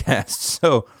podcast,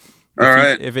 so All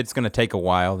right. if it's going to take a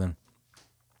while, then.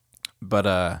 But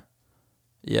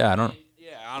yeah, I don't.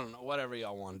 Yeah, I don't know. Whatever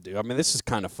y'all want to do. I mean, this is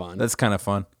kind of fun. That's kind of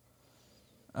fun.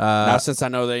 Now, since I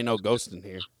know there ain't no ghost in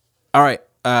here. All right,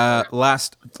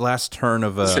 last turn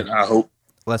of Shit, I hope.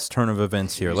 last turn of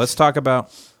events here. Let's talk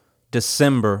about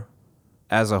December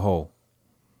as a whole,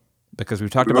 because we've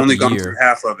talked We've about only the gone year. through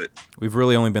half of it. We've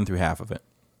really only been through half of it.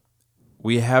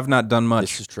 We have not done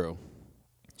much. This is true.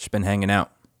 Just been hanging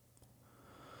out.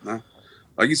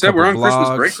 Like you said, we're on Couple Christmas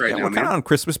blogs. break right Yeah, now, we're kind man. of on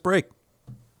Christmas break,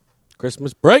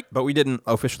 Christmas break. but we didn't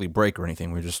officially break or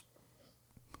anything. We're just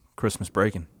Christmas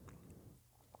breaking.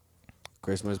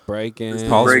 Christmas breaking.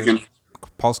 Paul's- Breaking.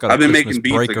 Paul's got a I've been Christmas making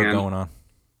beats breaker again. going on.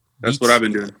 That's Beats? what I've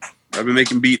been doing. I've been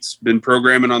making beats. Been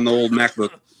programming on the old MacBook.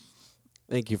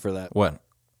 Thank you for that. What?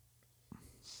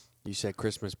 You said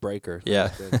Christmas breaker. Yeah.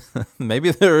 That was good. Maybe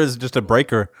there is just a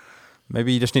breaker.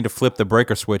 Maybe you just need to flip the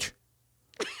breaker switch.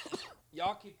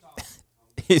 Y'all keep talking.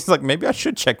 He's like, maybe I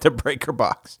should check the breaker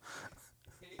box.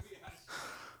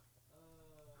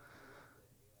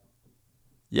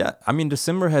 Yeah, I mean,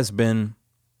 December has been.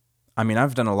 I mean,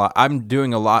 I've done a lot. I'm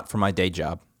doing a lot for my day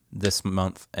job this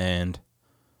month, and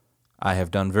I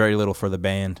have done very little for the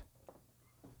band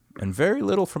and very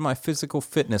little for my physical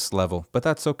fitness level, but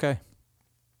that's okay.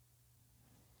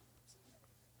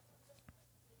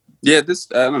 Yeah, I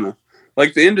don't know.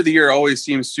 Like the end of the year always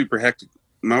seems super hectic.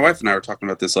 My wife and I were talking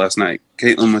about this last night.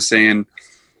 Caitlin was saying,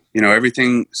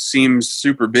 everything seems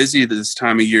super busy this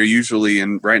time of year usually,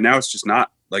 and right now it's just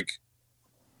not like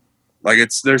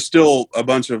there's still a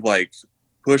bunch of like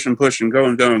push and go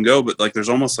and go and go, but like there's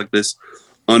almost like this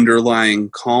underlying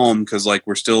calm because like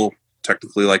we're still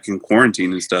technically like in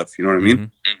quarantine and stuff. You know what I mean?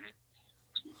 Mhm.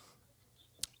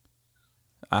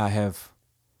 I have.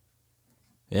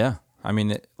 Yeah, I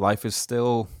mean, life is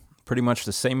still pretty much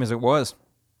the same as it was.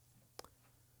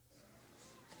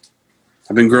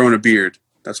 I've been growing a beard.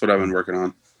 That's what I've been working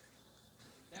on.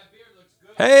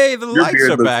 Hey, the Your lights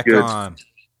beard are looks back good. on.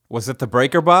 Was it the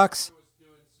breaker box?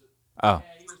 Oh,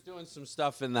 He was doing some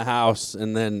stuff in the house,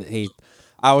 and then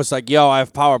I was like, yo, I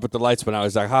have power, but the lights went out. I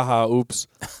was like, haha, oops.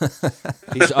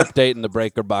 He's updating the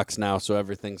breaker box now, so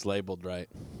everything's labeled right.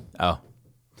 oh,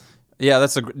 yeah.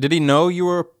 Did he know you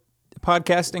were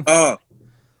podcasting? Oh,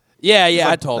 Yeah,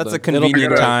 I told him. That's a It'll be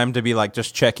convenient great. time to be like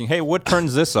just checking. Hey, what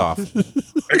turns this off?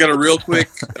 I got a real quick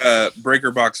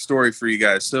breaker box story for you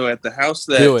guys. So at the house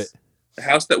Do it. the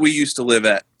house that we used to live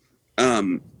at,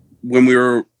 when we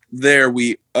were there,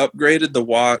 we upgraded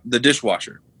the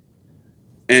dishwasher,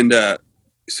 and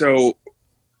so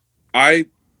I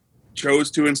chose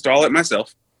to install it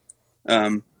myself.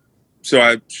 So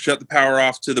I shut the power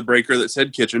off to the breaker that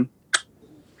said kitchen,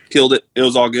 killed it. It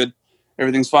was all good.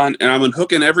 Everything's fine. And I'm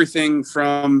unhooking everything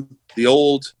from the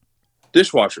old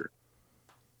dishwasher.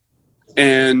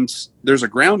 And there's a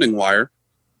grounding wire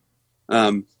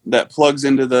that plugs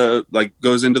into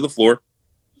goes into the floor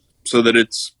so that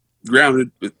it's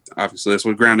grounded. Obviously, that's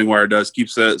what grounding wire does.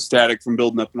 Keeps the static from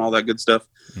building up and all that good stuff.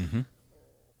 Mm-hmm.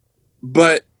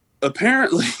 But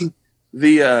apparently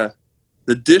the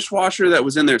dishwasher that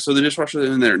was in there, so the dishwasher that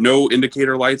was in there, no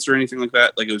indicator lights or anything like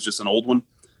that. Like it was just an old one.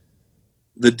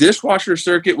 The dishwasher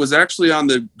circuit was actually on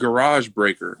the garage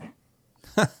breaker.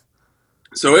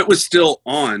 So it was still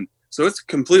on. So it's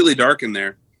completely dark in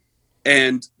there.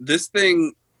 And this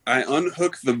thing, I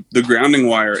unhook the grounding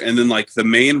wire, and then like the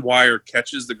main wire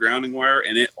catches the grounding wire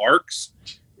and it arcs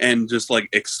and just like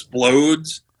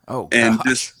explodes. Oh, and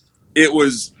gosh. It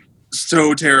was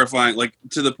so terrifying. Like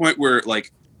to the point where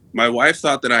like my wife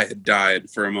thought that I had died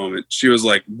for a moment. She was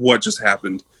like, what just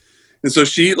happened? And so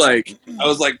she I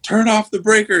was like, turn off the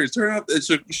breakers, turn off. And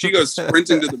so she goes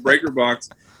sprinting to the breaker box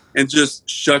and just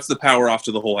shuts the power off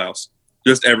to the whole house.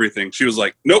 Just everything. She was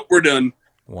like, nope, we're done.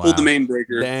 Wow. Pulled the main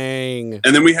breaker. Dang.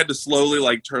 And then we had to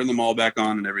slowly turn them all back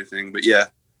on and everything. But yeah,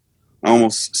 I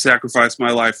almost sacrificed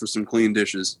my life for some clean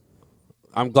dishes.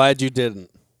 I'm glad you didn't.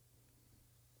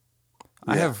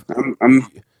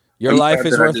 Your life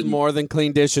is worth more than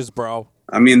clean dishes, bro.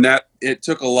 I mean, it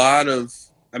took a lot of,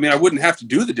 I wouldn't have to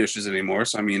do the dishes anymore.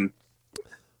 So,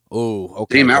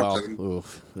 okay.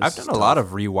 I've done a lot of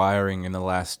rewiring in the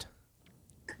last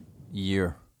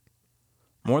year.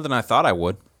 More than I thought I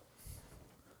would.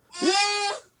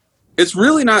 It's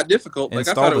really not difficult. I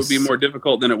thought it would be more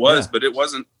difficult than it was, but it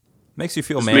wasn't. Makes you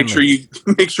feel just manly.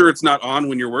 Make sure it's not on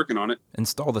when you're working on it.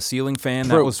 Install the ceiling fan.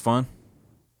 That was fun.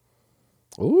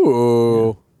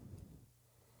 Ooh.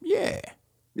 Yeah.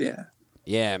 Yeah.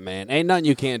 Yeah, man. Ain't nothing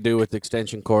you can't do with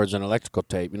extension cords and electrical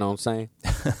tape. You know what I'm saying?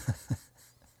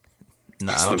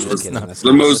 No, that's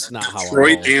the most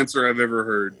Detroit answer I've ever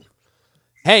heard.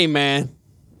 Hey, man.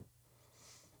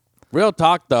 Real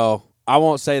talk, though. I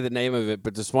won't say the name of it,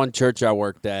 but this one church I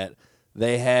worked at,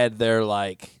 they had their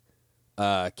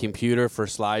computer for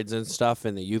slides and stuff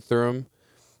in the youth room.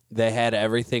 They had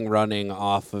everything running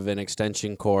off of an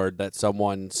extension cord that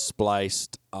someone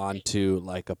spliced onto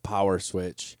a power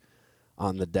switch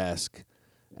on the desk.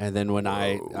 And then when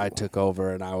I took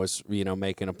over and I was,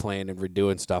 making a plan and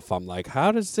redoing stuff, I'm like,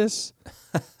 how does this,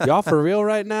 y'all for real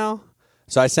right now?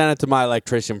 So I sent it to my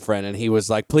electrician friend, and he was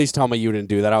like, please tell me you didn't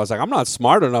do that. I was like, I'm not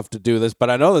smart enough to do this, but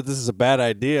I know that this is a bad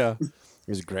idea. It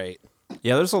was great.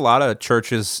 Yeah, there's a lot of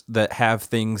churches that have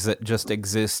things that just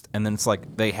exist, and then it's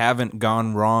like they haven't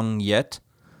gone wrong yet.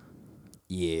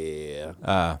 Yeah.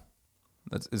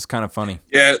 It's kind of funny.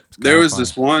 Yeah, there was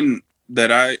this one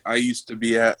that I used to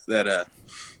be at that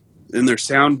in their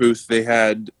sound booth, they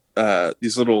had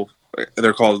these little,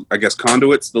 they're called, I guess,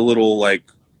 conduits, the little,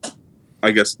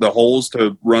 the holes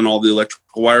to run all the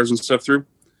electrical wires and stuff through.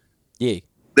 Yeah.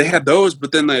 They had those,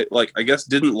 but then they, I guess,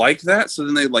 didn't like that. So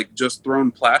then they, just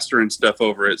thrown plaster and stuff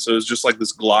over it. So it was just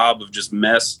this glob of just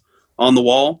mess on the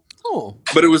wall. Oh.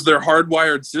 But it was their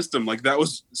hardwired system. That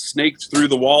was snaked through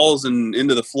the walls and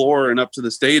into the floor and up to the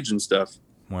stage and stuff.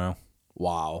 Wow.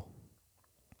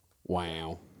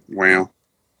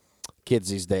 Kids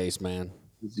these days, man.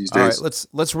 All right,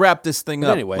 let's wrap this thing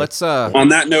up. Anyway, let's on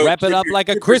that note, wrap it up like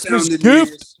a Christmas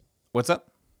gift. What's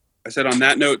up? I said on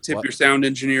that note, tip your sound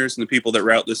engineers and the people that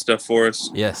route this stuff for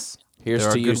us. Yes. Here's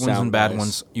there to are you, good ones and bad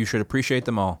ones. You should appreciate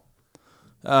them all.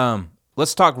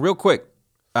 Let's talk real quick.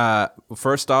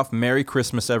 First off, Merry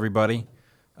Christmas, everybody.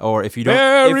 Or if you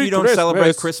don't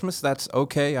celebrate Christmas, that's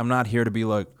okay. I'm not here to be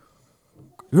like,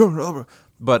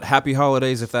 but happy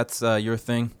holidays if that's your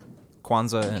thing.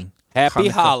 Kwanzaa and happy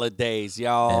Hanukkah. Holidays,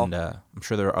 y'all. And I'm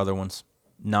sure there are other ones,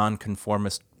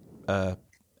 non-conformist,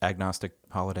 agnostic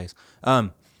holidays.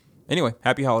 Anyway,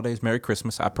 happy holidays, Merry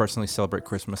Christmas. I personally celebrate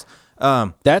Christmas.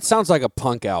 That sounds like a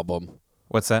punk album.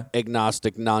 What's that?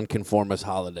 Agnostic, non-conformist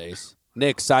holidays.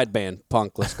 Nick, side band,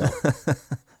 punk. Let's go.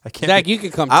 I can't. Zach, you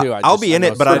can come too. I'll be in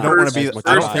it, but I don't want to be.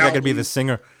 I don't think I could be the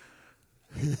singer.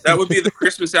 That would be the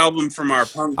Christmas album from our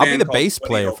punk band. I'll be the bass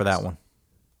player for that one.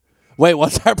 Wait,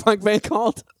 what's our punk band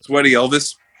called? Sweaty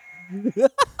Elvis.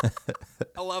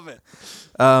 I love it.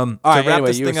 To wrap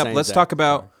this thing up, let's talk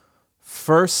about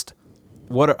first.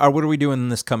 What are we doing in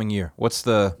this coming year? What's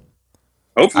the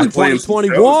hopefully playing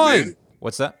 2021?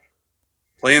 What's that?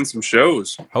 Playing some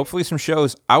shows. Hopefully some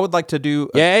shows. I would like to do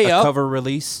a cover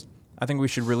release. I think we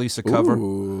should release a cover.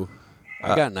 Ooh.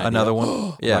 I got an idea. Another one.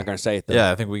 I'm Yeah, not gonna say it though.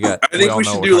 yeah. I think we got. I think all we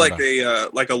know should what do we're like talking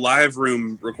about. a live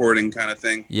room recording kind of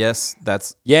thing. Yes,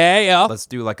 that's. Yeah. Let's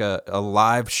do like a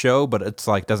live show, but it's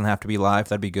like doesn't have to be live.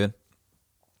 That'd be good.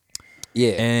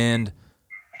 Yeah. And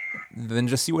then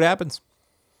just see what happens.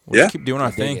 We'll just keep doing our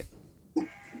I dig thing. it.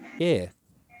 Yeah.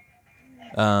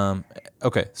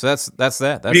 Okay, so that's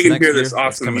that. That's You can next hear year. this That's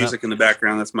awesome coming music up. in the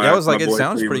background. That's my. Yeah, I was my like, it boy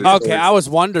sounds playing pretty with good. his Okay, toys. I was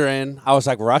wondering. I was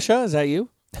like, Russia? Is that you?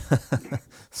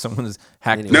 Someone's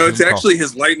hacked. No, the it's Zoom call. actually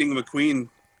his Lightning McQueen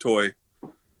toy.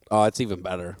 Oh, it's even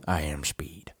better. I am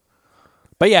Speed.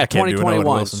 But yeah, can't do an Owen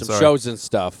 2021, Wilson, some sorry. shows and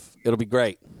stuff. It'll be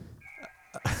great.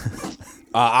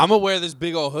 I'm gonna wear this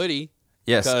big old hoodie.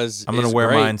 Yes, 'Cause I'm gonna it's wear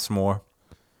great. mine some more.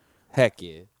 Heck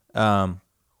yeah.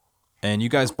 And you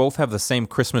guys both have the same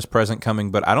Christmas present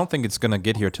coming, but I don't think it's gonna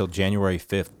get here till January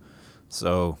 5th.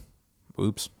 So,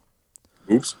 oops.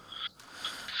 Oops.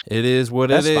 It is what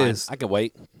That's it fine. is. I can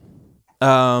wait.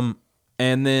 And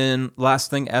then last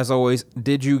thing, as always,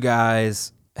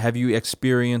 have you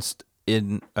experienced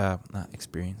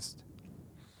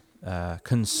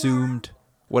consumed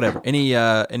whatever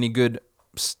any good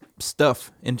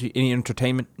stuff into any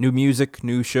entertainment, new music,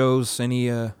 new shows, any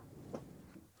of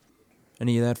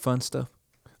that fun stuff?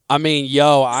 I mean,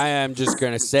 I am just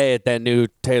gonna say it. That new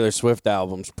Taylor Swift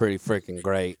album's pretty freaking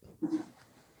great.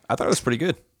 I thought it was pretty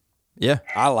good. Yeah,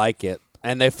 I like it,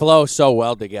 and they flow so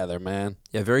well together, man.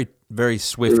 yeah, very very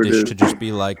Swiftish to just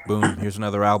be like, boom, here's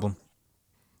another album.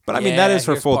 But I mean, that Yeah, is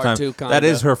her here's full part time. two, That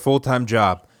is kinda. her full time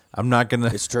job. I'm not gonna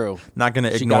It's true. not gonna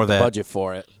She ignore got the that. budget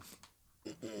for it.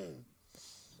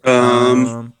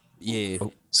 Yeah.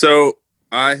 So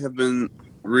I have been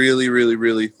really, really,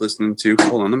 really listening to.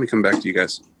 Hold on, let me come back to you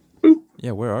guys.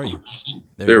 Yeah, where are you?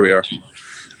 There we are.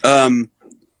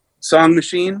 Song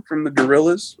Machine from the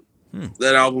Gorillaz.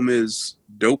 That album is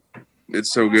dope.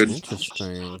 It's so good.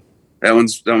 Interesting. That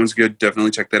one's good.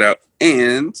 Definitely check that out.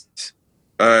 And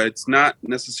it's not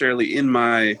necessarily in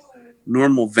my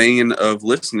normal vein of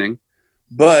listening,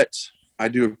 but I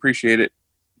do appreciate it.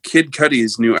 Kid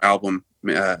Cudi's new album,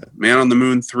 Man on the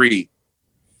Moon 3.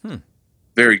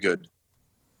 Very good.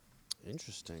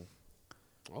 Interesting.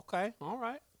 Okay. All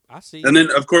right. I see. And then,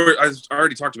 of course, I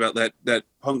already talked about that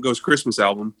Punk Goes Christmas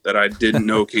album that I didn't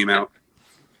know came out.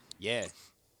 Yeah.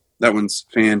 That one's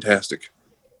fantastic.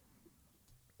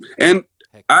 And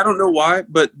I don't know why,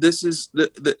 but this is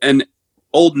and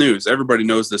old news. Everybody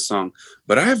knows this song,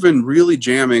 but I have been really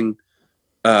jamming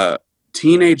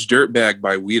 "Teenage Dirtbag"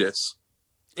 by Wheatus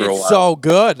for a It's while. so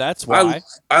good. That's why.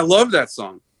 I love that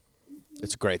song.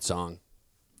 It's a great song.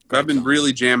 I've been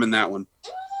really jamming that one.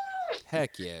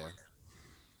 Heck yeah.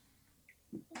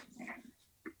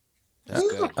 That's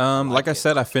good. Like I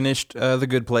said, I finished The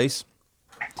Good Place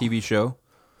TV show.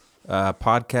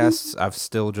 Podcasts, I've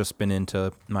still just been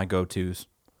into my go-tos.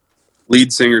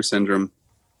 Lead Singer Syndrome.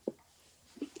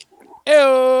 Ew.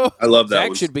 I love that Zach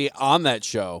one. should be on that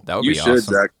show. That would You be should,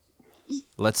 awesome. Zach.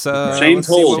 Let's Shane let's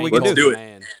see Told. what we can Let's do. do it.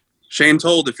 Man. Shane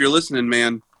Told, if you're listening,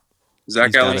 man. Zach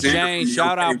He's gotta be. Alexander. Shane, you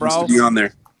shout know, out, needs bro. to be on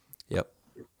there. Yep.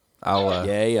 I'll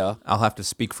Yeah. I'll have to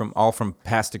speak from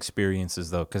past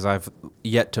experiences though, because I've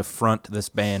yet to front this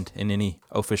band in any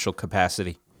official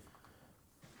capacity.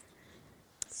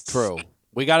 True.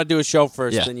 We got to do a show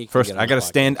first. Yeah. Then you can First, get I on got to the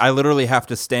stand. I literally have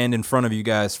to stand in front of you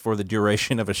guys for the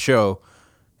duration of a show,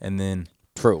 and then. podcast.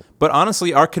 True. But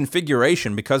honestly, our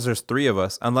configuration, because there's three of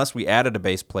us, unless we added a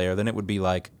bass player, then it would be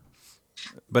like.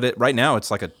 But right now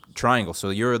it's like a triangle, so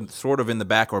you're sort of in the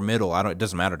back or middle. It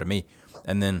doesn't matter to me.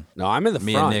 And then No, I'm in the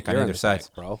me front. and Nick on You're in either the side,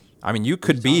 back, bro. I mean, you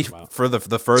could be about? for the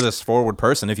furthest forward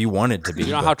person if you wanted to be.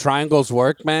 You know but how triangles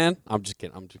work, man? I'm just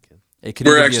kidding. it could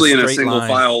We're either be actually in a straight single line.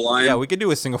 file line. Yeah, we could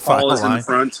do a single file Paul is in line, the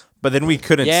front. but then we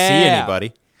couldn't see Yeah.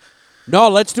 anybody. No,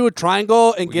 let's do a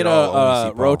triangle and We get could all only see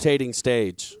a Paul. rotating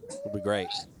stage. It'll be great.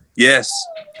 Yes.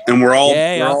 And we're all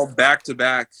Yeah. we're all back to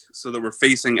back so that we're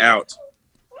facing out.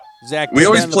 Zach, We put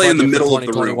always that play in the budget for middle of the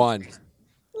room. 2021.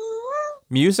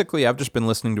 Musically, I've just been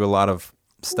listening to a lot of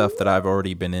stuff that I've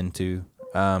already been into.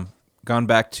 Gone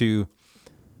back to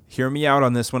hear me out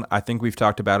on this one. I think we've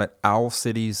talked about it. Owl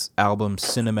City's album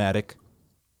Cinematic.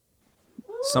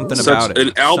 Something about it.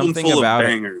 An album Something full of about it.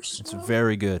 bangers. It's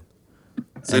very good.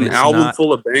 It's And an album not-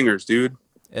 full of bangers, dude.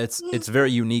 It's very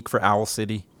unique for Owl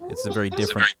City. It's a very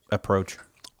different approach.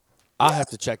 I'll have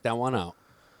to check that one out.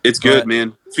 It's good, But-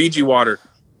 man. Fiji water.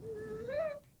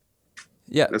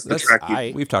 Yeah, That's the track. I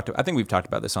I think we've talked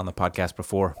about this on the podcast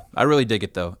before. I really dig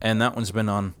it though, and that one's been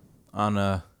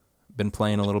been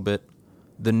playing a little bit.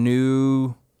 The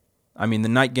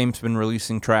Night Game's been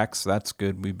releasing tracks. That's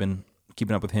good. We've been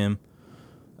keeping up with him.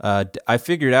 I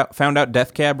found out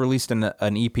Death Cab released an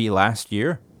EP last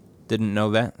year, Didn't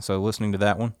know that, so listening to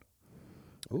that one.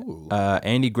 Ooh.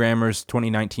 Andy Grammer's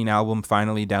 2019 album,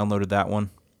 finally downloaded that one.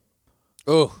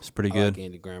 Oh, It's pretty I good. like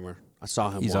Andy Grammer. I saw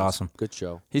him. He's once. awesome. Good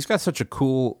show. He's got such a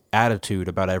cool attitude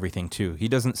about everything too. He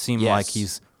doesn't seem like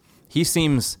he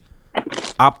seems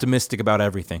optimistic about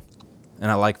everything, and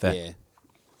I like that. Yeah,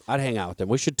 I'd hang out with him.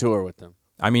 We should tour with him.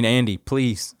 I mean, Andy,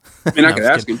 please. I mean, I No, could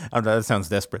I'm ask just him. kidding. That sounds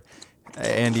desperate.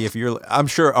 Andy, if you're, I'm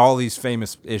sure all these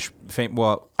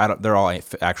well, they're all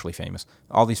actually famous.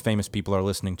 All these famous people are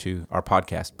listening to our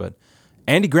podcast, but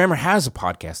Andy Grammer has a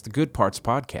podcast, the Good Parts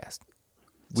Podcast.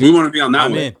 We want to be on that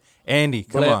I'm one. in. Andy,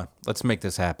 come Flip. on, let's make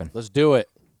this happen. Let's do it.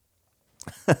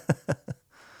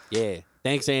 Yeah.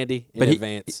 Thanks, Andy, in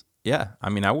advance. Yeah, I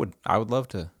mean, I would love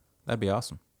to. That'd be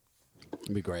awesome.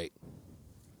 It'd be great.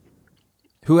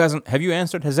 Who hasn't? Have you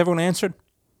answered? Has everyone answered?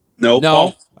 No. No.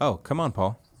 Paul. Oh, come on,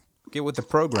 Paul. Get with the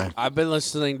program. I've been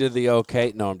listening to the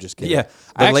OK. No, I'm just kidding. Yeah,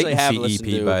 I the actually have Latency listened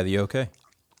EP to, by the OK.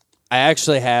 I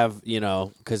actually have,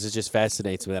 because it just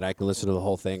fascinates me that I can listen to the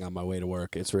whole thing on my way to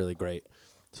work. It's really great.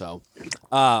 So,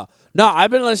 no,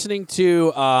 I've been listening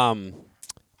to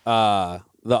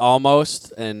the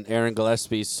Almost and Aaron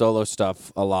Gillespie's solo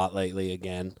stuff a lot lately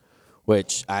again,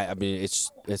 which I mean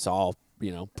it's all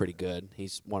pretty good.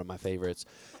 He's one of my favorites.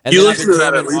 And You then I've listen been to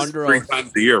that at jamming least Under 3 Oath-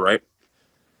 times a year, right?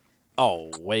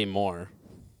 Oh, way more.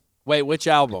 Wait, which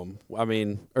album? I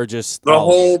mean, or just The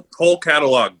all of it? whole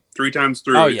catalog 3 times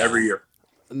through Oh, yeah. every year.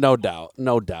 No doubt.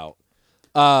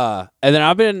 And then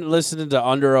I've been listening to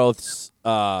Under Oath's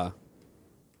their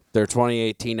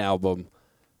 2018 album,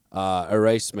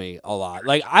 Erase Me, a lot.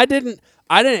 Like I didn't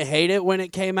hate it when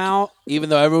it came out, even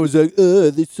though everyone was like,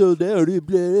 they sold out, blah,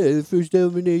 blah, the first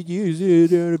album in 8 years,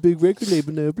 they're on a big record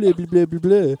label now, blah, blah, blah, blah,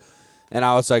 blah. And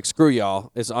I was like, screw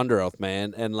y'all, it's Under Oath,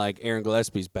 man. And like Aaron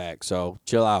Gillespie's back, so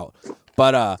chill out.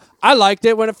 But I liked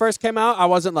it when it first came out. I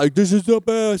wasn't like, this is the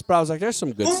best, but I was like, there's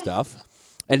some good stuff.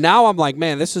 And now I'm like,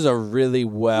 man, this is a really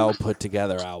well put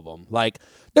together album. Like,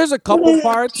 there's a couple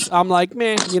parts I'm like,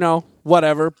 man,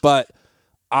 whatever. But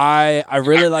I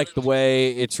really like the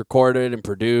way it's recorded and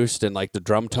produced, and like the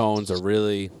drum tones are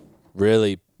really,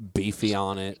 really beefy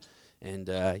on it. And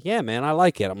yeah, man, I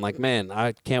like it. I'm like, man,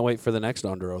 I can't wait for the next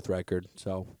Under Oath record.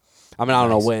 So, I mean, I don't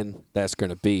know when that's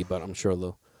gonna be, but I'm sure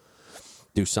they'll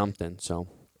do something. So,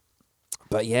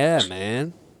 but yeah,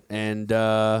 man, and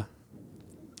yeah,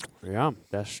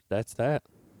 that's that.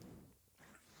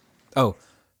 Oh,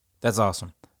 that's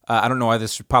awesome. I don't know why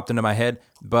this popped into my head,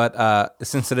 but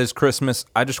since it is Christmas,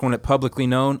 I just want it publicly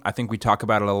known. I think we talk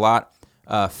about it a lot.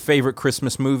 Favorite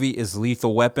Christmas movie is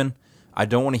Lethal Weapon. I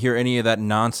don't want to hear any of that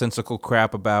nonsensical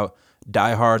crap about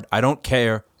Die Hard. I don't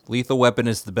care. Lethal Weapon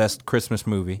is the best Christmas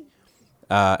movie.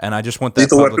 And I just want that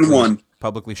Lethal Weapon 1.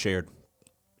 publicly shared.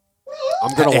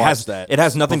 I'm gonna watch that. It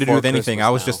has nothing to do before with anything. Christmas I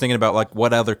was now. just thinking about like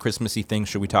what other Christmassy things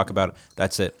should we talk about.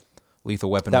 That's it. Lethal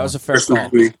Weapon. That 1. was a fair Christmas call.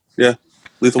 movie. Yeah.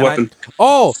 Lethal And Weapon.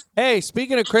 Oh, hey,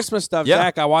 speaking of Christmas stuff, Yeah.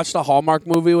 Zach, I watched a Hallmark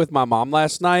movie with my mom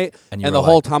last night, And and, you the were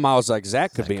whole like- time I was like,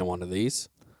 Zach could be in one of these.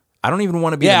 I don't even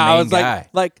want to be Yeah, the main I was guy.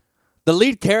 like the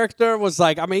lead character was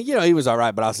like, I mean, he was all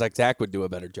right, but I was like, Zach would do a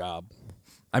better job.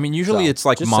 I mean, usually So, it's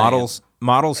like just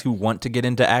models who want to get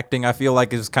into acting. I feel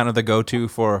like is kind of the go-to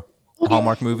for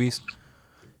Hallmark movies.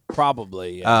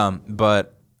 Probably. Yeah.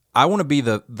 But I want to be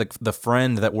the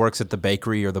friend that works at the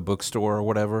bakery or the bookstore or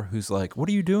whatever, who's like, "What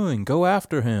are you doing? Go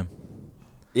after him."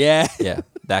 yeah. Yeah,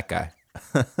 that guy.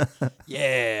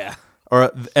 Yeah.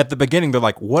 Or at the beginning, they're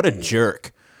like, "What a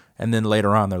jerk," and then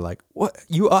later on, they're like, "What?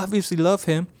 You obviously love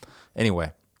him."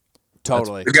 Anyway,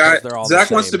 Totally. The guy, Because they're all the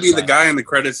Zach wants to same, be the but- guy in the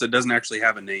credits that doesn't actually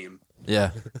have a name.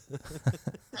 yeah.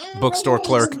 Bookstore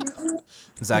clerk,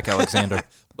 Zach Alexander.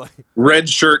 Red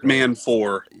Shirt Man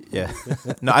 4. Yeah.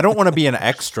 No, I don't want to be an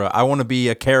extra. I want to be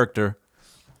a character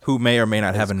who may or may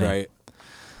not have a name. Great.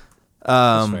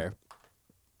 That's fair.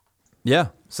 Yeah.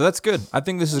 So that's good. I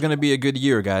think this is going to be a good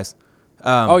year, guys.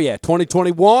 Oh yeah,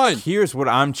 2021. Here's what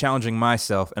I'm challenging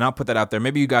myself, and I'll put that out there.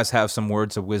 Maybe you guys have some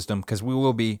words of wisdom, because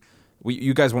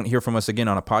you guys won't hear from us again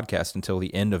on a podcast until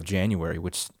the end of January,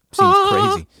 which seems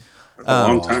crazy. That's a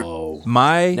long time. Oh,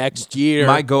 My next year.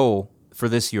 my goal for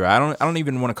this year, I don't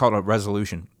even want to call it a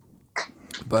resolution,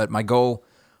 but my goal,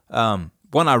 one,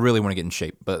 I really want to get in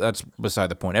shape, but that's beside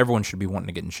the point. Everyone should be wanting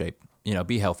to get in shape.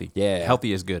 Be healthy. Yeah.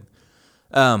 Healthy is good.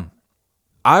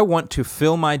 I want to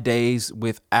fill my days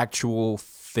with actual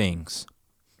things,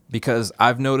 because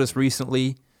I've noticed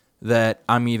recently that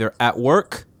I'm either at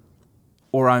work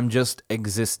or I'm just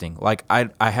existing. Like I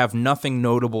have nothing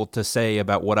notable to say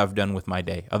about what I've done with my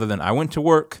day, other than I went to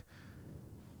work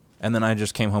and then I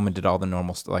just came home and did all the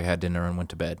normal stuff. Like I had dinner and went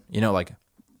to bed.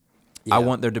 I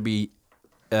want there to be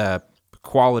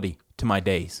quality to my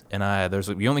days, and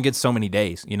you only get so many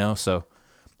days, so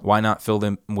why not fill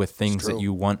them with things that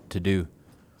you want to do?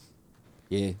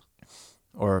 Yeah.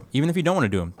 Or even if you don't want to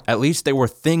do them, at least they were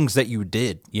things that you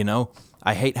did,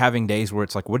 I hate having days where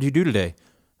it's like, what did you do today?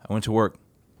 I went to work.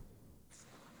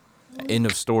 End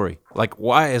of story. Like,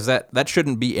 why is that? That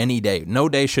shouldn't be any day. No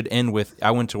day should end with,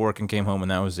 I went to work and came home and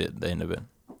that was it, the end of it.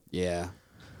 Yeah.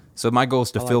 So my goal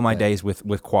is to fill my days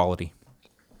with quality.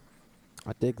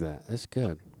 I dig that. That's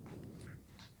good.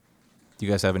 Do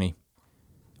you guys have any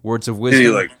words of wisdom?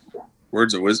 Any, like,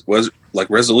 words of wisdom, like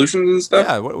resolutions and stuff?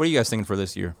 Yeah, what are you guys thinking for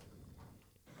this year?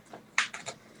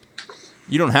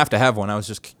 You don't have to have one. I was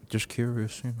just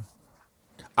curious.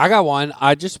 I got one.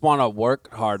 I just want to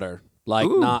work harder. Like,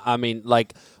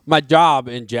 like my job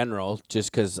in general,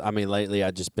 just because, lately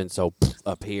I've just been so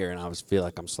up here and I feel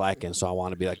like I'm slacking. So I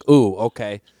want to be like, ooh,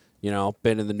 okay,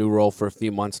 been in the new role for a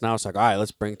few months now. It's like, all right,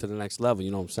 let's bring it to the next level.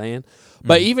 You know what I'm saying? Mm-hmm.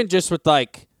 But even just with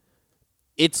like,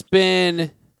 it's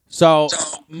been, so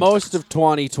most of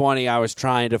 2020, I was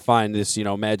trying to find this,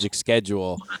 magic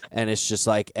schedule. And it's just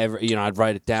like, I'd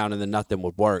write it down and then nothing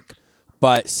would work.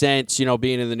 But since,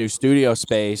 being in the new studio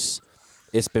space,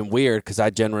 it's been weird because I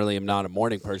generally am not a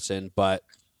morning person, but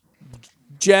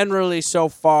generally so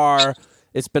far,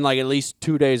 it's been like at least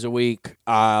 2 days a week.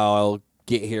 I'll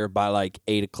get here by like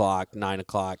 8 o'clock, 9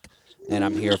 o'clock, and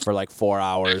I'm here for like 4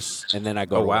 hours, and then I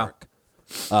go to work.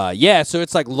 So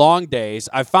it's like long days.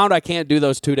 I found I can't do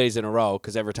those 2 days in a row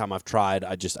because every time I've tried,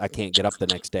 I can't get up the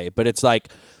next day. But it's like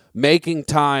making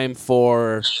time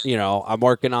for, I'm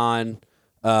working on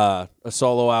a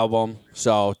solo album,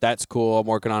 so that's cool. I'm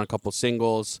working on a couple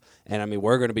singles, and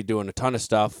we're going to be doing a ton of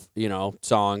stuff,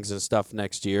 songs and stuff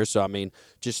next year. So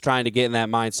just trying to get in that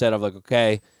mindset of like,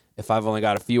 okay, if I've only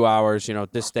got a few hours,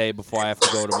 this day before I have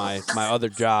to go to my other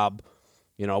job,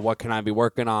 what can I be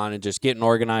working on, and just getting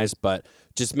organized, but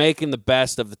just making the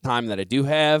best of the time that I do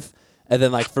have. And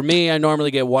then like for me, I normally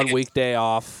get 1 weekday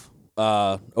off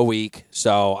a week,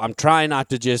 so I'm trying not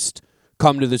to just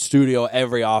come to the studio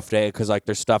every off day because like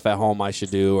there's stuff at home I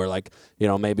should do, or like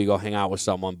maybe go hang out with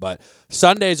someone. But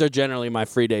Sundays are generally my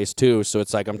free days too, so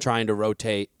it's like I'm trying to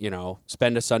rotate,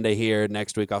 spend a Sunday here,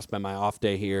 next week I'll spend my off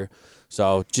day here.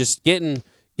 So just getting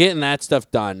that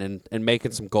stuff done and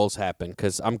making some goals happen,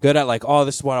 because I'm good at like, oh,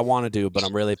 this is what I want to do, but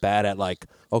I'm really bad at like,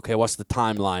 okay, what's the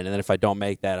timeline? And then if I don't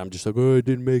make that, I'm just like, oh, I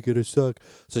didn't make it, I suck.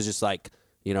 So it's just like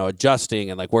adjusting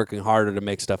and like working harder to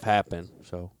make stuff happen.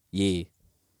 So yeah.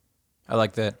 I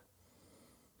like that.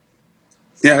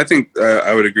 Yeah, I think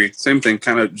I would agree. Same thing,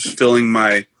 kind of just filling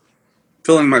my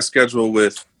schedule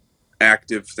with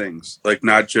active things, like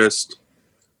not just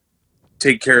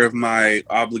take care of my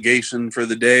obligation for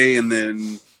the day and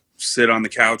then sit on the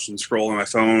couch and scroll on my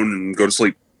phone and go to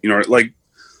sleep. Like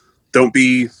don't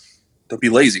be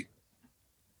lazy.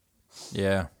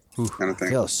 Yeah. Kind of thing.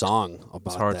 I feel a song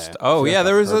about that. Oh yeah,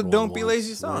 there was a "Don't Be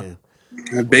Lazy" song.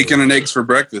 Bacon and eggs for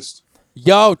breakfast.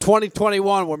 Yo,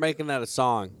 2021, we're making that a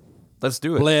song. Let's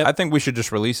do it. Blip. I think we should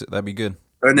just release it. That'd be good.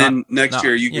 And then next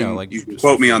year, you can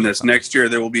quote me on this. Next year,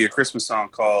 there will be a Christmas song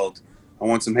called "I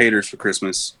Want Some Haters for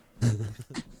Christmas."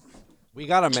 We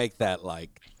got to make that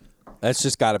that's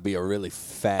just got to be a really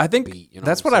fat beat.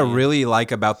 That's what I really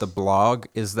like about the blog,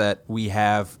 is that we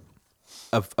have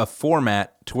a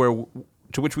format to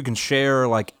which we can share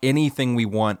like anything we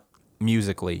want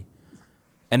musically.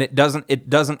 And it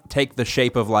doesn't take the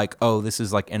shape of like, oh, this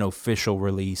is like an official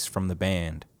release from the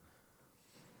band.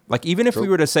 Like even if we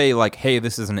were to say like, hey,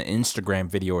 this is an Instagram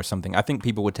video or something, I think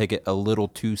people would take it a little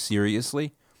too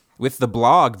seriously. With the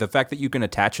blog, the fact that you can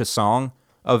attach a song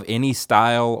of any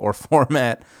style or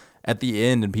format at the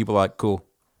end and people are like, cool,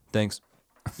 thanks.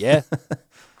 Yeah,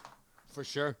 for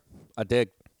sure. I dig.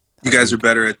 You guys are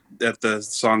better at the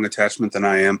song attachment than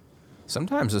I am.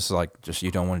 Sometimes it's like just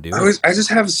you don't want to do it. I just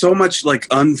have so much like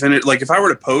unfinished. Like if I were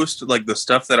to post like the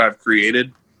stuff that I've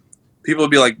created, people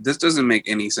would be like, "This doesn't make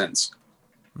any sense."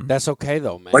 That's okay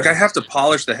though, man. Like I have to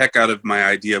polish the heck out of my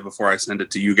idea before I send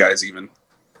it to you guys, even.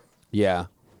 Yeah.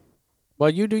 Well,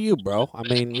 you do you, bro.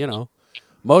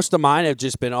 Most of mine have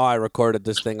just been, oh, I recorded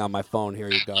this thing on my phone. Here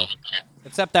you go.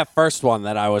 Except that first one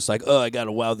that I was like, oh, I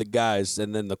gotta wow the guys,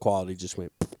 and then the quality just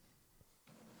went.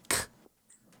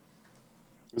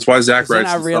 That's why Zach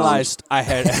writes. Then I realized I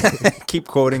had keep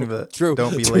quoting the True.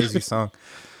 "Don't Be Lazy" song.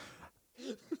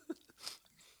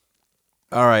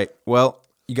 All right. Well,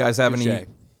 you guys have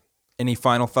any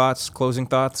final thoughts? Closing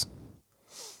thoughts?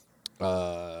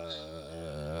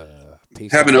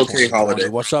 Have an okay holiday.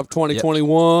 What's up,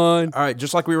 2021? All right.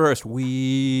 Just like we rehearsed,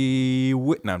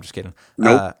 no, I'm just kidding.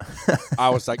 Nope. I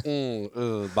was like,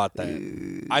 about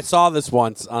that. I saw this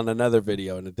once on another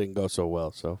video, and it didn't go so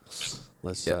well. So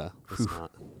Let's not.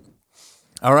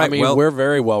 All right. I mean, we're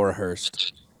very well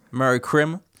rehearsed. Merry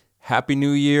Crim. Happy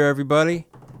New Year, everybody.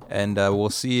 And we'll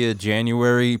see you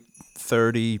January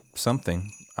 30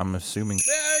 something. I'm assuming.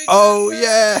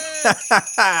 Yeah.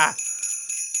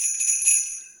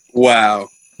 Wow.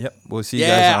 Yep. We'll see you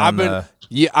guys on.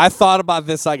 I thought about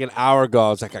this like an hour ago. I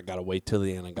was like, I gotta wait till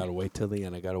the end.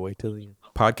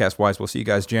 Podcast wise, we'll see you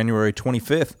guys January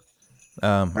 25th.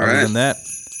 Other right. than that,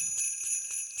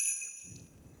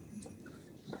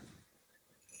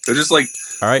 they're just like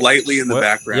lightly in the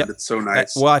background. Yep. It's so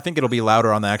nice. Well, I think it'll be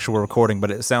louder on the actual recording, but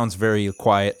it sounds very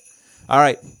quiet. All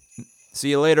right. See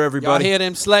you later, everybody. Y'all hear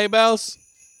them sleigh bells?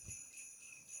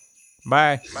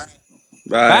 Bye.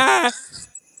 Bye.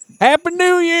 Happy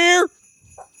New Year.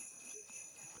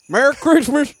 Merry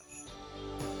Christmas.